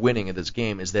thing for winning at this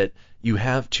game is that you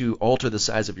have to alter the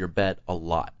size of your bet a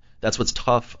lot. That's what's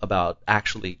tough about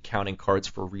actually counting cards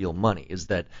for real money, is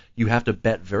that you have to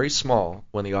bet very small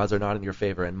when the odds are not in your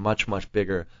favor and much, much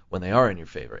bigger when they are in your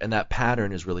favor. And that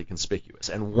pattern is really conspicuous.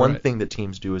 And one thing that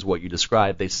teams do is what you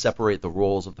described. They separate the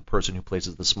roles of the person who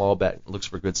places the small bet, looks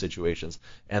for good situations,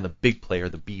 and the big player,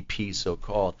 the BP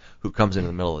so-called, who comes in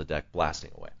the middle of the deck blasting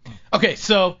away. Okay,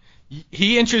 so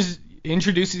he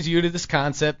introduces you to this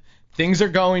concept. Things are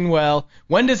going well.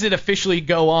 When does it officially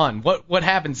go on? What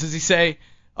happens? Does he say,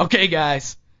 okay,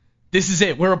 guys, this is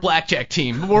it. We're a blackjack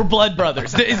team. We're blood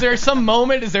brothers. Is there some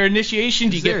moment? Is there initiation?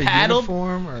 Do you get paddled?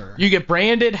 You get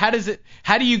branded? How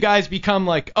do you guys become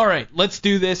like, all right, let's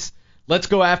do this. Let's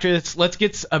go after this. Let's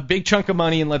get a big chunk of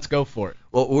money and let's go for it.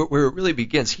 Well, where it really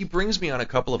begins, he brings me on a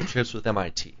couple of trips with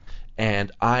MIT.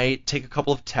 And I take a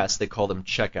couple of tests. They call them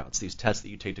checkouts, these tests that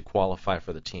you take to qualify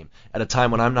for the team at a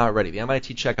time when I'm not ready. The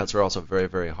MIT checkouts are also very,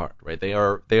 very hard, right? They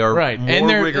are right. More and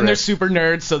they're rigorous. They're super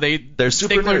nerds, so they're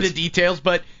stickler to details.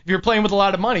 But if you're playing with a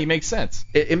lot of money, it makes sense.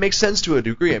 It makes sense to a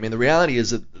degree. I mean, the reality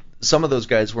is that some of those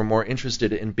guys were more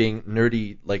interested in being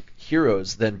nerdy like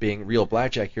heroes than being real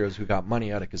blackjack heroes who got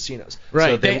money out of casinos.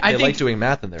 Right. So they like doing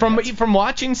math in their heads. From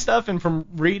watching stuff and from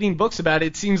reading books about it,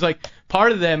 it seems like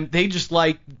part of them, they just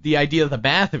like the idea of the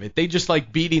math of it. They just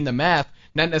like beating the math,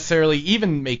 not necessarily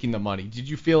even making the money. Did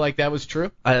you feel like that was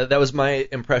true? That was my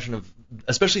impression of,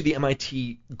 especially the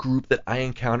MIT group that I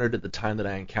encountered at the time that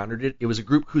I encountered it. It was a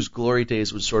group whose glory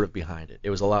days was sort of behind it. It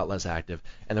was a lot less active,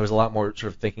 and there was a lot more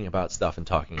sort of thinking about stuff and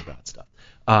talking about stuff,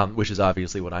 which is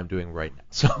obviously what I'm doing right now.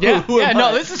 So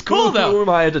this is cool though. Who am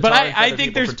I to but talk I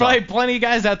think there's probably plenty of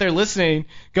guys out there listening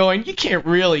going, you can't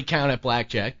really count at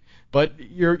blackjack. But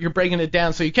you're breaking it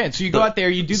down so you can. So you go out there,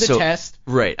 you do the test.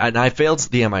 Right, and I failed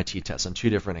the MIT test on 2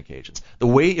 different occasions. The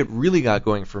way it really got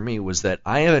going for me was that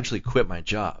I eventually quit my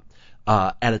job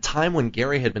at a time when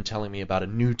Gary had been telling me about a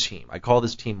new team. I call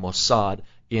this team Mossad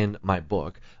in my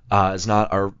book. It's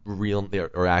not our real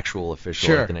or actual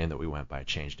official like the name that we went by. I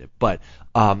changed it. But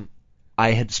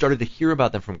I had started to hear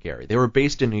about them from Gary. They were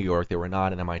based in New York. They were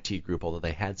not an MIT group, although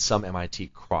they had some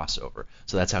MIT crossover.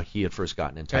 So that's how he had first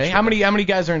gotten in touch. Okay. How many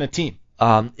guys are in a team?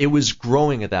 It was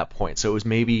growing at that point, so it was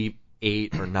maybe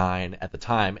 8 or 9 at the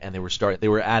time, and they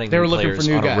were adding new players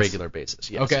on a regular basis.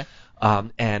 Yes. Okay.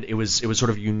 And it was sort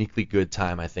of a uniquely good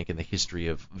time, I think, in the history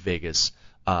of Vegas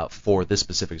for this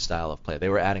specific style of play. They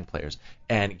were adding players,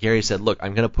 and Gary said, "Look,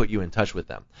 I'm going to put you in touch with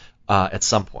them at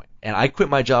some point." And I quit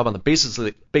my job on the basis of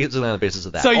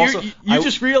that. So you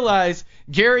just realize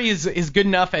Gary is good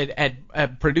enough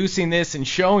at producing this and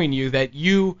showing you that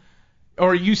you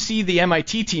see the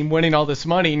MIT team winning all this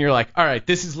money, and you're like, all right,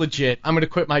 this is legit. I'm going to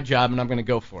quit my job and I'm going to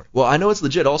go for it. Well, I know it's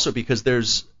legit also because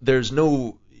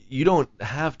you don't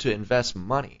have to invest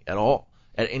money at all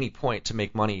at any point to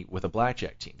make money with a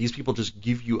blackjack team. These people just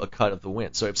give you a cut of the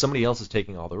win. So if somebody else is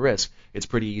taking all the risk, it's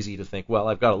pretty easy to think, well,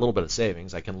 I've got a little bit of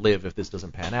savings. I can live if this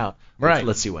doesn't pan out. Right.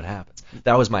 Let's see what happens.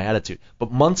 That was my attitude.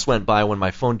 But months went by when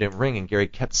my phone didn't ring, and Gary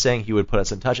kept saying he would put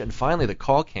us in touch. And finally the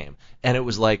call came, and it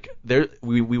was like,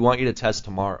 we want you to test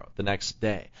tomorrow, the next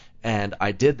day. And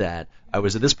I did that. I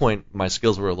was, at this point, my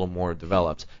skills were a little more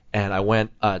developed, and I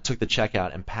went, took the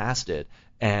checkout and passed it.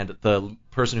 And the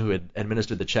person who had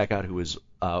administered the checkout, who was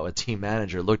a team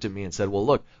manager, looked at me and said, "Well,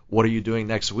 look, what are you doing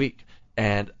next week?"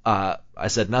 And I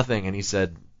said nothing, and he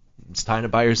said, "It's time to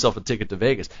buy yourself a ticket to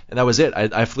Vegas." And that was it.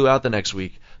 I flew out the next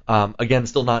week. Again,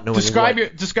 still not knowing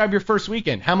Describe your first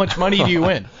weekend. How much money do you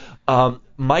win?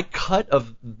 My cut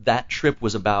of that trip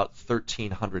was about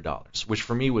 $1,300, which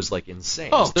for me was like insane.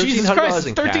 Oh, Jesus Christ,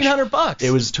 it's $1,300.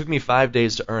 It took me 5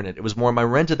 days to earn it. It was more. My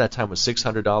rent at that time was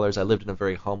 $600. I lived in a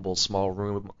very humble, small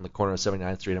room on the corner of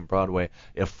 79th Street and Broadway,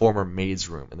 a former maid's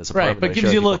room in this apartment. Right, but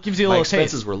gives you a little taste. My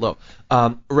expenses were low.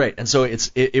 Right, and so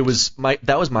it was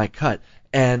that was my cut,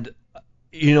 and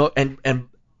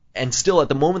and still, at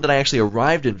the moment that I actually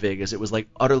arrived in Vegas, it was like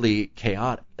utterly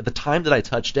chaotic. At the time that I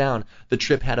touched down, the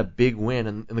trip had a big win,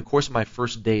 and in the course of my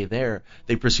first day there,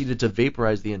 they proceeded to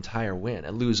vaporize the entire win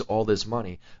and lose all this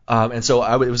money. And so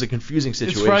it was a confusing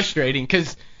situation. It's frustrating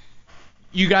because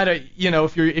you gotta,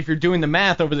 if you're doing the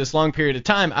math over this long period of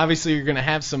time, obviously you're gonna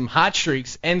have some hot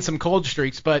streaks and some cold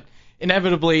streaks, but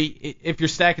inevitably, if you're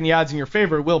stacking the odds in your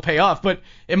favor, it will pay off. But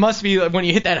it must be like when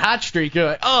you hit that hot streak, you're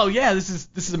like, oh yeah, this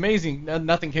is amazing.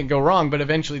 Nothing can go wrong. But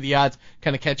eventually the odds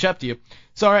kind of catch up to you.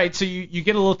 So all right, so you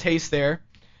get a little taste there.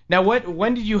 Now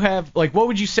when did you have, like, what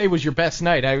would you say was your best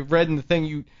night? I read in the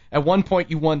thing at one point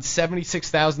you won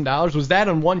 $76,000. Was that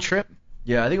on one trip?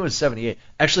 Yeah, I think it was 78.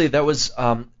 Actually, that was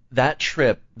that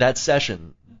trip, that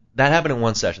session. That happened in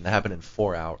one session. That happened in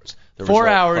 4 hours. 4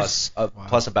 hours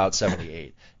plus about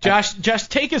 78. Josh,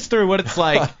 take us through what it's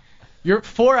like. You're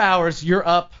 4 hours. You're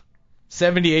up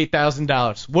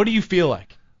 $78,000. What do you feel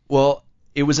like? Well,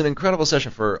 it was an incredible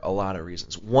session for a lot of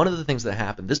reasons. One of the things that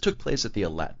happened, this took place at the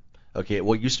Aladdin. Okay,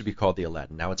 what used to be called the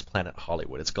Aladdin. Now it's Planet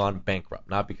Hollywood. It's gone bankrupt,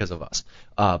 not because of us.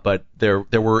 But there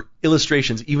were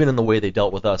illustrations, even in the way they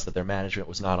dealt with us, that their management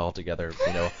was not altogether,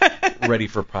 ready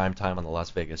for prime time on the Las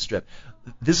Vegas Strip.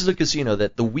 This is a casino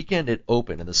that the weekend it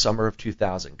opened in the summer of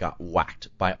 2000 got whacked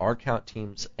by our count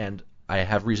teams, and I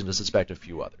have reason to suspect a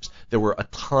few others. There were a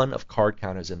ton of card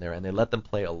counters in there, and they let them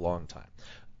play a long time.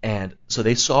 And so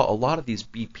they saw a lot of these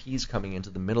BPs coming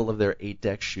into the middle of their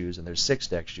 8-deck shoes and their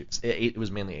 6-deck shoes. It was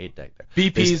mainly 8-deck there.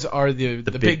 BPs are the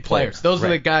big players. Those are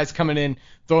the guys coming in,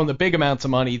 throwing the big amounts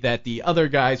of money that the other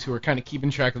guys who are kind of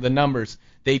keeping track of the numbers,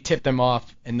 they tip them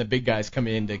off, and the big guys come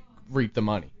in to reap the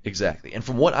money. Exactly. And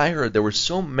from what I heard, there were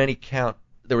so many count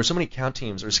so many count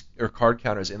teams or card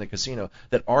counters in the casino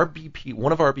that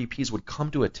one of our BPs would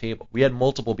come to a table. We had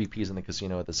multiple BPs in the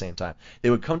casino at the same time. They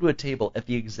would come to a table at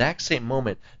the exact same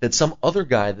moment that some other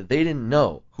guy that they didn't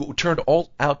know, who turned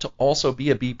out to also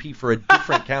be a BP for a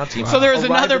different count team. So there was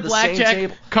arrived another at the same blackjack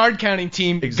table. card counting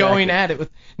team going at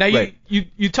it. Now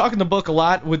you talk in the book a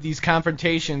lot with these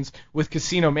confrontations with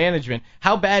casino management.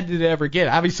 How bad did it ever get?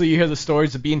 Obviously you hear the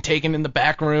stories of being taken in the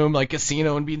back room like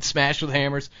casino and being smashed with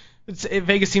hammers.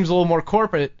 Vegas seems a little more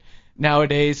corporate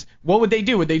nowadays. What would they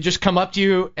do? Would they just come up to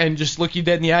you and just look you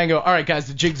dead in the eye and go, all right, guys,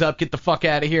 the jig's up, get the fuck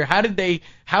out of here? How did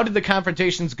the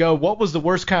confrontations go? What was the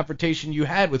worst confrontation you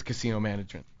had with casino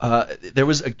management? There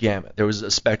was a gamut. There was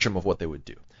a spectrum of what they would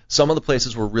do. Some of the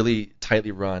places were really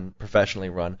tightly run, professionally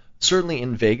run. Certainly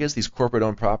in Vegas, these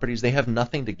corporate-owned properties, they have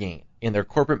nothing to gain. In their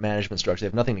corporate management structure, they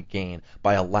have nothing to gain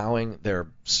by allowing their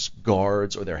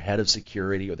guards or their head of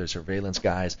security or their surveillance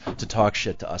guys to talk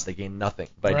shit to us. They gain nothing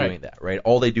by doing that, right?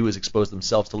 All they do is expose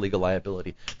themselves to legal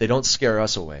liability. They don't scare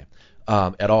us away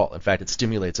at all. In fact, it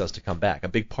stimulates us to come back. A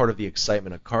big part of the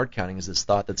excitement of card counting is this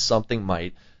thought that something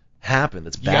might happen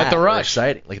that's bad or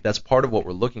exciting. Like, that's part of what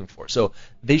we're looking for. So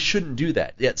they shouldn't do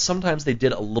that. Yet sometimes they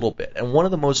did a little bit. And one of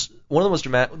the most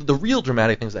dramatic, the real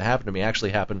dramatic things that happened to me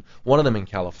actually happened, one of them in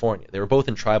California. They were both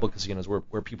in tribal casinos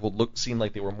where people seemed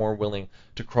like they were more willing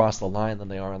to cross the line than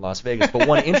they are in Las Vegas. But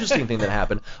one interesting thing that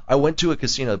happened, I went to a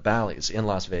casino, Bally's, in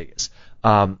Las Vegas.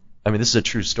 I mean, this is a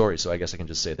true story, so I guess I can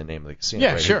just say the name of the casino.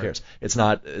 Yeah, right? sure. Who cares? It's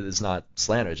not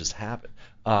slander. It just happened.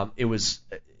 It was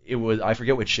I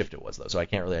forget which shift it was though, so I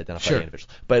can't really identify the individual.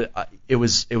 But it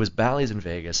was Bally's in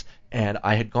Vegas, and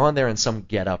I had gone there in some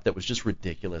getup that was just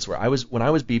ridiculous. When I was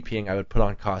BPing, I would put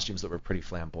on costumes that were pretty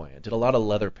flamboyant. Did a lot of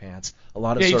leather pants, a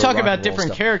lot of you sort talk of rock about and roll different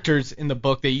stuff. characters in the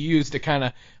book that you use to kind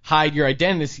of hide your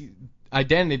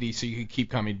identity so you could keep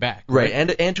coming back. Right,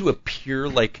 and to appear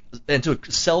like, and to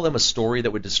sell them a story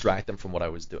that would distract them from what I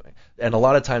was doing. And a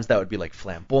lot of times that would be like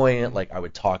flamboyant, like I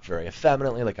would talk very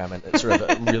effeminately, like I'm sort of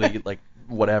a really like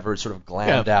whatever, sort of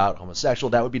glammed out homosexual.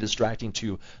 That would be distracting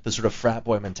to the sort of frat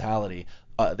boy mentality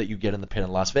that you get in the pit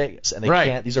in Las Vegas. And they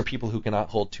can't. These are people who cannot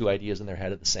hold two ideas in their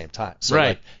head at the same time. So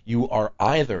like, you are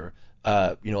either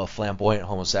a flamboyant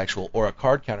homosexual or a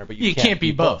card counter, but you can't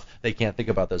be both. They can't think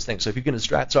about those things. So if you can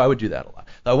distract, so I would do that a lot.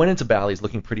 I went into Bally's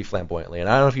looking pretty flamboyantly, and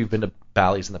I don't know if you've been to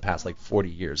Bally's in the past like 40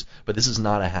 years, but this is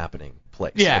not a happening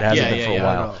place. It hasn't been for a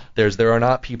while. There are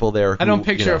not people there who, I don't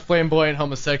picture a flamboyant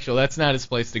homosexual. That's not his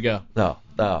place to go. No,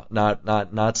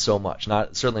 not so much.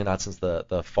 Certainly not since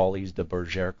the Folies de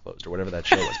Bergère closed or whatever that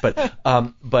show was.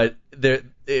 But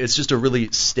it's just a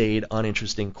really staid,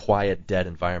 uninteresting, quiet, dead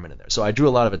environment in there. So I drew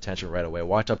a lot of attention right away. I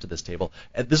walked up to this table.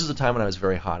 And this is a time when I was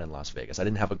very hot in Las Vegas. I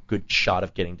didn't have a good shot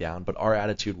of getting down, but our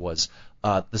attitude was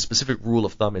the specific rule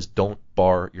of thumb is don't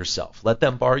bar yourself. Let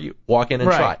them bar you. Walk in and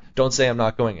try. Don't say I'm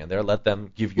not going in there. Let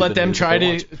them give you. Let them try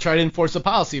to enforce the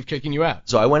policy of kicking you out.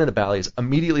 So I went into Bally's.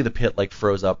 Immediately the pit like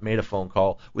froze up. Made a phone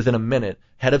call. Within a minute,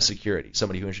 head of security,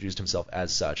 somebody who introduced himself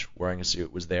as such, wearing a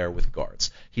suit, was there with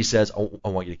guards. He says, I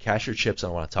want you to cash your chips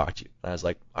and I want to talk to you. And I was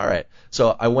like, all right.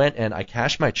 So I went and I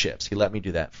cashed my chips. He let me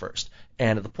do that first.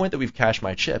 And at the point that we've cashed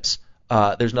my chips,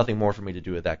 there's nothing more for me to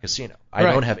do at that casino. I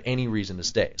don't have any reason to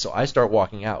stay. So I start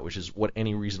walking out, which is what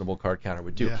any reasonable card counter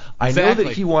would do. Yeah, I know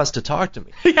that he wants to talk to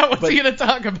me. Yeah, what's he going to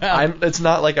talk about? It's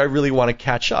not like I really want to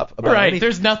catch up about anything.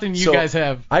 There's nothing you guys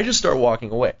have. I just start walking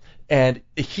away. And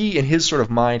he, in his sort of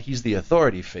mind, he's the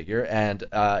authority figure, and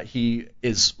he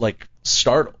is like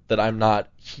startled that I'm not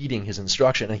heeding his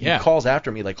instruction. And he calls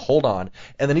after me like, hold on.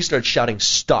 And then he starts shouting,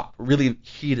 stop, really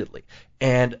heatedly.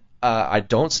 And I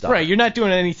don't stop. Right, you're not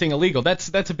doing anything illegal.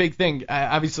 That's a big thing.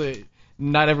 Obviously,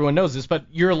 not everyone knows this, but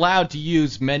you're allowed to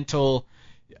use mental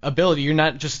ability. You're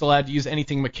not just allowed to use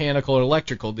anything mechanical or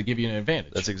electrical to give you an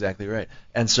advantage. That's exactly right.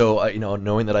 And so,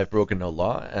 knowing that I've broken no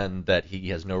law and that he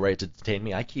has no right to detain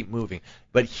me, I keep moving.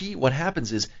 But what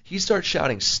happens is he starts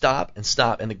shouting, stop, and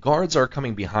stop, and the guards are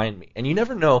coming behind me. And you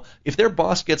never know, if their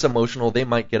boss gets emotional, they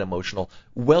might get emotional.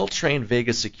 Well-trained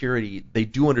Vegas security, they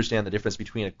do understand the difference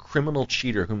between a criminal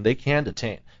cheater whom they can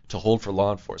detain to hold for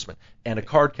law enforcement and a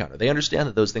card counter. They understand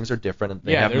that those things are different, and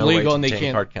they have no right to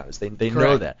detain card counters. They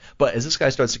know that. But as this guy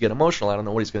starts to get emotional, I don't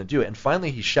know what he's going to do. And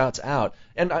finally he shouts out,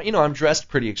 and I'm dressed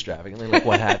pretty extravagantly, like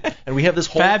what hat. And we have this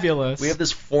whole fabulous. We have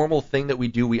this formal thing that we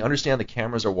do. We understand the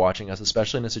cameras are watching us,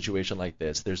 especially in a situation like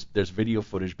this. There's video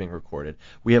footage being recorded.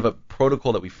 We have a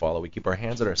protocol that we follow. We keep our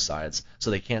hands at our sides so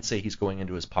they can't say he's going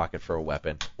into his pocket for a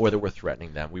weapon or that we're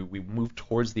threatening them. We move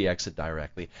towards the exit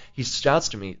directly. He shouts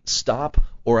to me, stop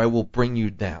or I will bring you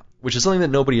down, which is something that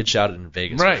nobody had shouted in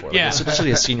Vegas before. Like,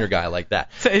 especially a senior guy like that.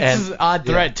 It's an odd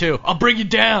threat, too. I'll bring you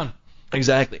down.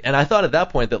 Exactly. And I thought at that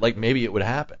point that like maybe it would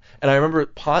happen. And I remember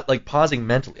pausing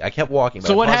mentally. I kept walking.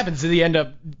 So what happens? Did he end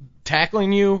up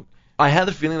tackling you? I had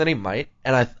the feeling that he might,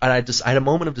 and I had a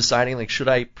moment of deciding like should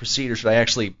I proceed or should I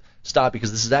actually stop,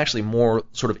 because this is actually more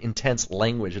sort of intense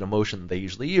language and emotion than they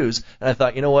usually use. And I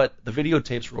thought, you know what, the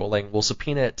videotape's rolling. We'll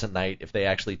subpoena it tonight if they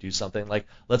actually do something. Like,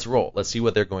 let's roll. Let's see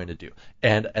what they're going to do.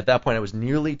 And at that point, I was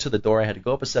nearly to the door. I had to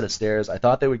go up a set of stairs. I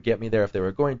thought they would get me there if they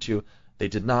were going to. They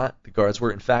did not. The guards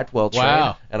were, in fact, well trained.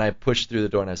 Wow. And I pushed through the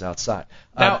door and I was outside.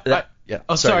 Now,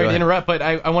 sorry to interrupt, but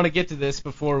I want to get to this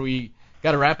before we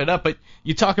got to wrap it up. But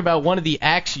you talk about one of the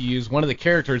acts you used, one of the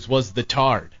characters was the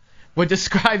Tard. What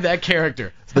describe that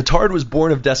character? The Tard was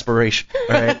born of desperation,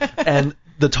 all right? And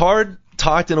the Tard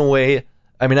talked in a way,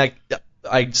 I mean,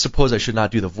 I suppose I should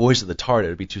not do the voice of the Tard. It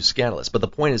would be too scandalous. But the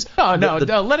point is... No,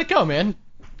 let it go, man.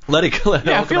 Let it go.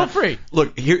 Yeah, feel free.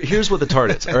 Look, here's what the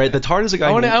Tard is, all right? The Tard is a guy...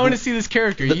 I want to see this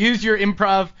character. Use your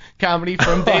improv comedy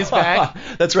from days back.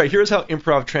 That's right. Here's how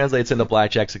improv translates into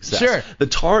blackjack success. Sure. The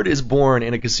Tard is born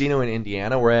in a casino in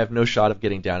Indiana where I have no shot of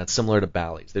getting down. It's similar to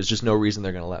Bally's. There's just no reason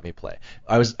they're going to let me play.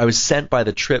 I was sent by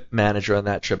the trip manager on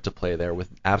that trip to play there with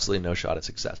absolutely no shot at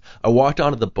success. I walked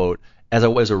onto the boat. As I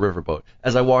was a riverboat.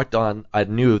 As I walked on, I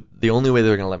knew the only way they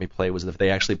were going to let me play was if they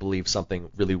actually believed something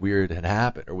really weird had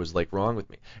happened or was like wrong with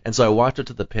me. And so I walked up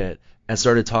to the pit and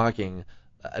started talking.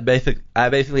 I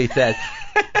basically said,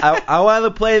 I want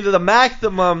to play to the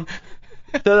maximum,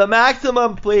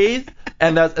 please.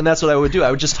 And that's what I would do.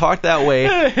 I would just talk that way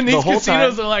and the these whole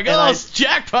casinos time. are like, oh, it's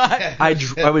jackpot.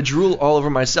 I would drool all over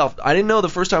myself. I didn't know the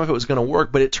first time if it was going to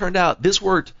work, but it turned out this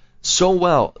worked so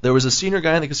well. There was a senior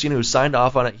guy in the casino who signed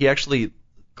off on it. He actually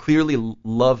clearly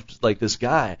loved like this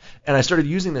guy, and I started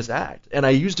using this act, and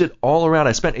I used it all around.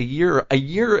 I spent a year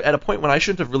at a point when I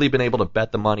shouldn't have really been able to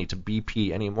bet the money to BP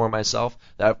anymore myself.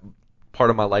 That part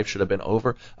of my life should have been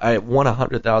over. I won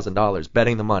 $100,000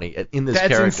 betting the money in this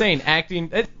character. That's insane.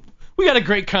 Acting. We got a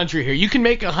great country here. You can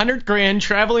make $100,000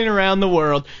 traveling around the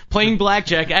world, playing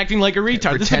blackjack, acting like a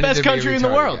retard. This is the best country in the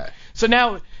world. Guy. So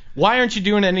now, why aren't you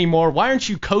doing it anymore? Why aren't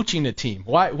you coaching a team?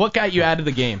 What got you out of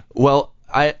the game? Well,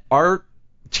 our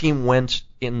team went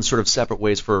in sort of separate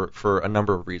ways for a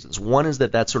number of reasons. One is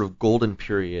that sort of golden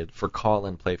period for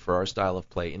call-in play, for our style of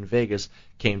play in Vegas,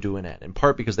 came to an end, in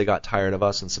part because they got tired of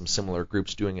us and some similar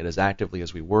groups doing it as actively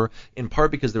as we were, in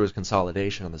part because there was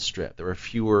consolidation on the Strip. There were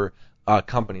fewer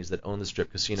companies that owned the Strip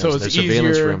casinos, so and their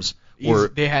surveillance rooms were...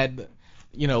 They had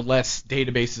less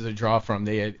databases to draw from.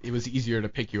 It was easier to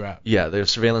pick you out. Yeah, their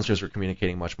surveillance rooms were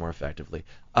communicating much more effectively.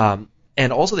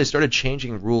 And also they started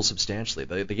changing rules substantially.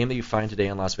 The game that you find today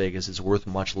in Las Vegas is worth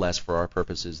much less for our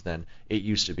purposes than it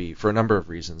used to be for a number of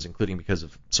reasons, including because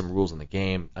of some rules in the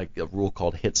game, like a rule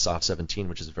called hit soft 17,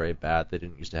 which is very bad. They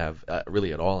didn't used to have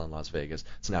really at all in Las Vegas.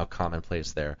 It's now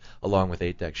commonplace there, along with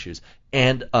 8-deck shoes.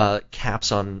 And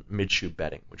caps on mid-shoe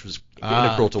betting, which was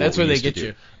integral to what we used to do. That's where they get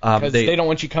you. Because they don't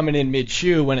want you coming in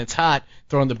mid-shoe when it's hot,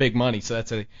 throwing the big money. So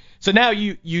So now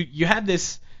you had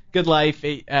this good life,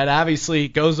 and obviously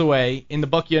it goes away. In the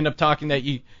book, you end up talking that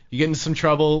you get into some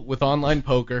trouble with online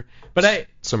poker. But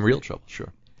some real trouble,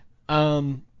 sure.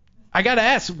 I gotta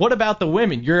ask, what about the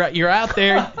women? You're out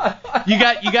there, you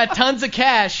got tons of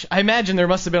cash. I imagine there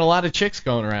must have been a lot of chicks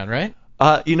going around, right?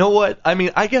 You know what? I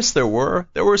mean, I guess there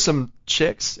were some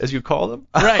chicks, as you call them.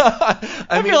 Right.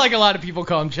 I feel like a lot of people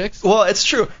call them chicks. Well, it's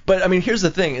true. But I mean, here's the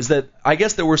thing: is that I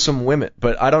guess there were some women,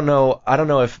 but I don't know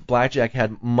if blackjack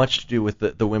had much to do with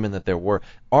the women that there were.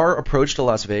 Our approach to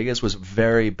Las Vegas was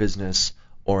very business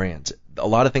oriented. A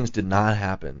lot of things did not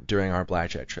happen during our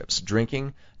blackjack trips.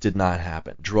 Drinking did not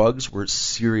happen. Drugs were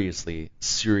seriously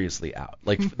out.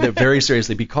 Like, they're very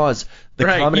seriously, because the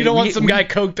comedy... You don't want some guy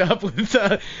coked up with,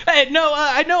 hey, no,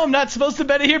 I know I'm not supposed to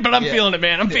bet it here, but I'm feeling it,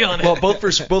 man. I'm feeling it. Well,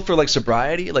 both for like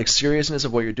sobriety, like seriousness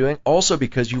of what you're doing, also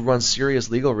because you run serious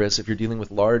legal risks if you're dealing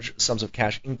with large sums of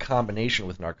cash in combination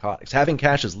with narcotics. Having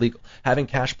cash is legal. Having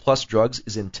cash plus drugs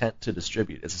is intent to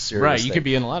distribute. It's a serious thing. You could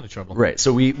be in a lot of trouble. Right.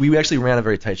 So we actually ran a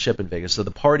very tight ship in Vegas. So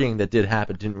the partying that did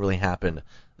happen didn't really happen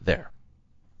there.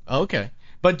 Okay.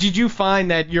 But did you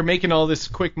find that you're making all this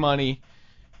quick money,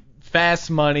 fast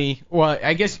money? Well,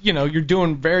 I guess, you're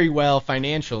doing very well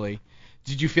financially.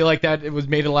 Did you feel like that it was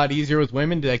made a lot easier with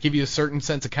women? Did that give you a certain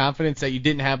sense of confidence that you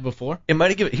didn't have before? It might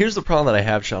have given. Here's the problem that I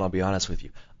have, Sean. I'll be honest with you.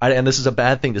 and this is a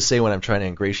bad thing to say when I'm trying to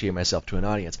ingratiate myself to an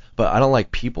audience, but I don't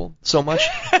like people so much.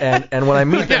 And when I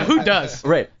meet them, who does?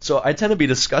 Right. So I tend to be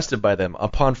disgusted by them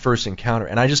upon first encounter,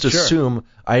 and I just assume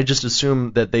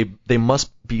that they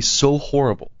must be so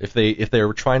horrible if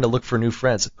they're trying to look for new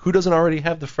friends. Who doesn't already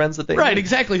have the friends that they Right, need?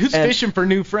 exactly. Who's fishing for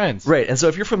new friends? Right. And so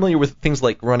if you're familiar with things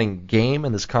like running game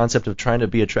and this concept of trying to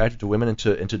be attracted to women and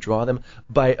to draw them,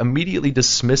 by immediately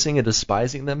dismissing and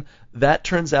despising them, that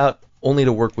turns out only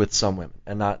to work with some women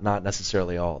and not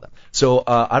necessarily all of them. So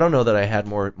I don't know that I had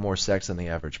more sex than the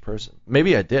average person.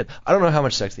 Maybe I did. I don't know how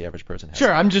much sex the average person has.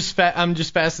 Sure, I'm just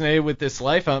fascinated with this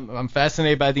life. I'm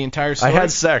fascinated by the entire story. I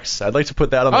had sex. I'd like to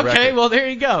put that on the record. Okay, well there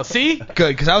you go. See? Good,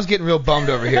 because I was getting real bummed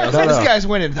over here. I was like, this guy's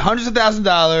winning hundreds of thousands of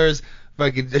dollars.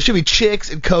 Fucking, there should be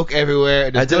chicks and coke everywhere.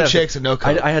 And there's no chicks and no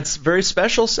coke. I had very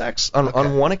special sex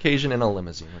on one occasion in a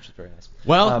limousine, which is very nice.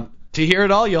 Well, to hear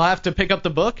it all, you'll have to pick up the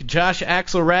book. Josh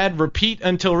Axelrad, Repeat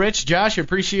Until Rich. Josh,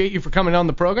 appreciate you for coming on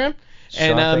the program.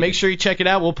 Sean, And make sure you check it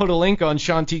out. We'll put a link on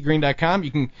SeanTGreen.com.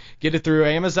 You can get it through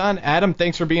Amazon. Adam,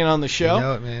 thanks for being on the show. You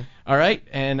know it, man. All right,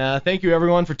 and thank you,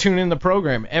 everyone, for tuning in the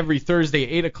program every Thursday,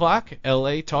 8 o'clock,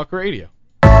 LA Talk Radio.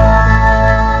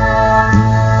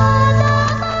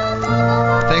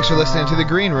 Thanks for listening to The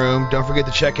Green Room. Don't forget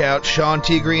to check out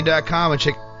SeanTGreen.com and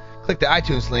click the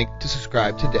iTunes link to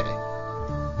subscribe today.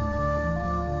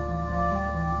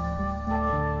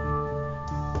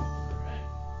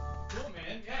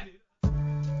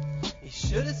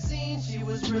 Should have seen she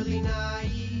was really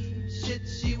naive. Shit,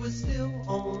 she was still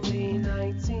only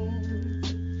 19.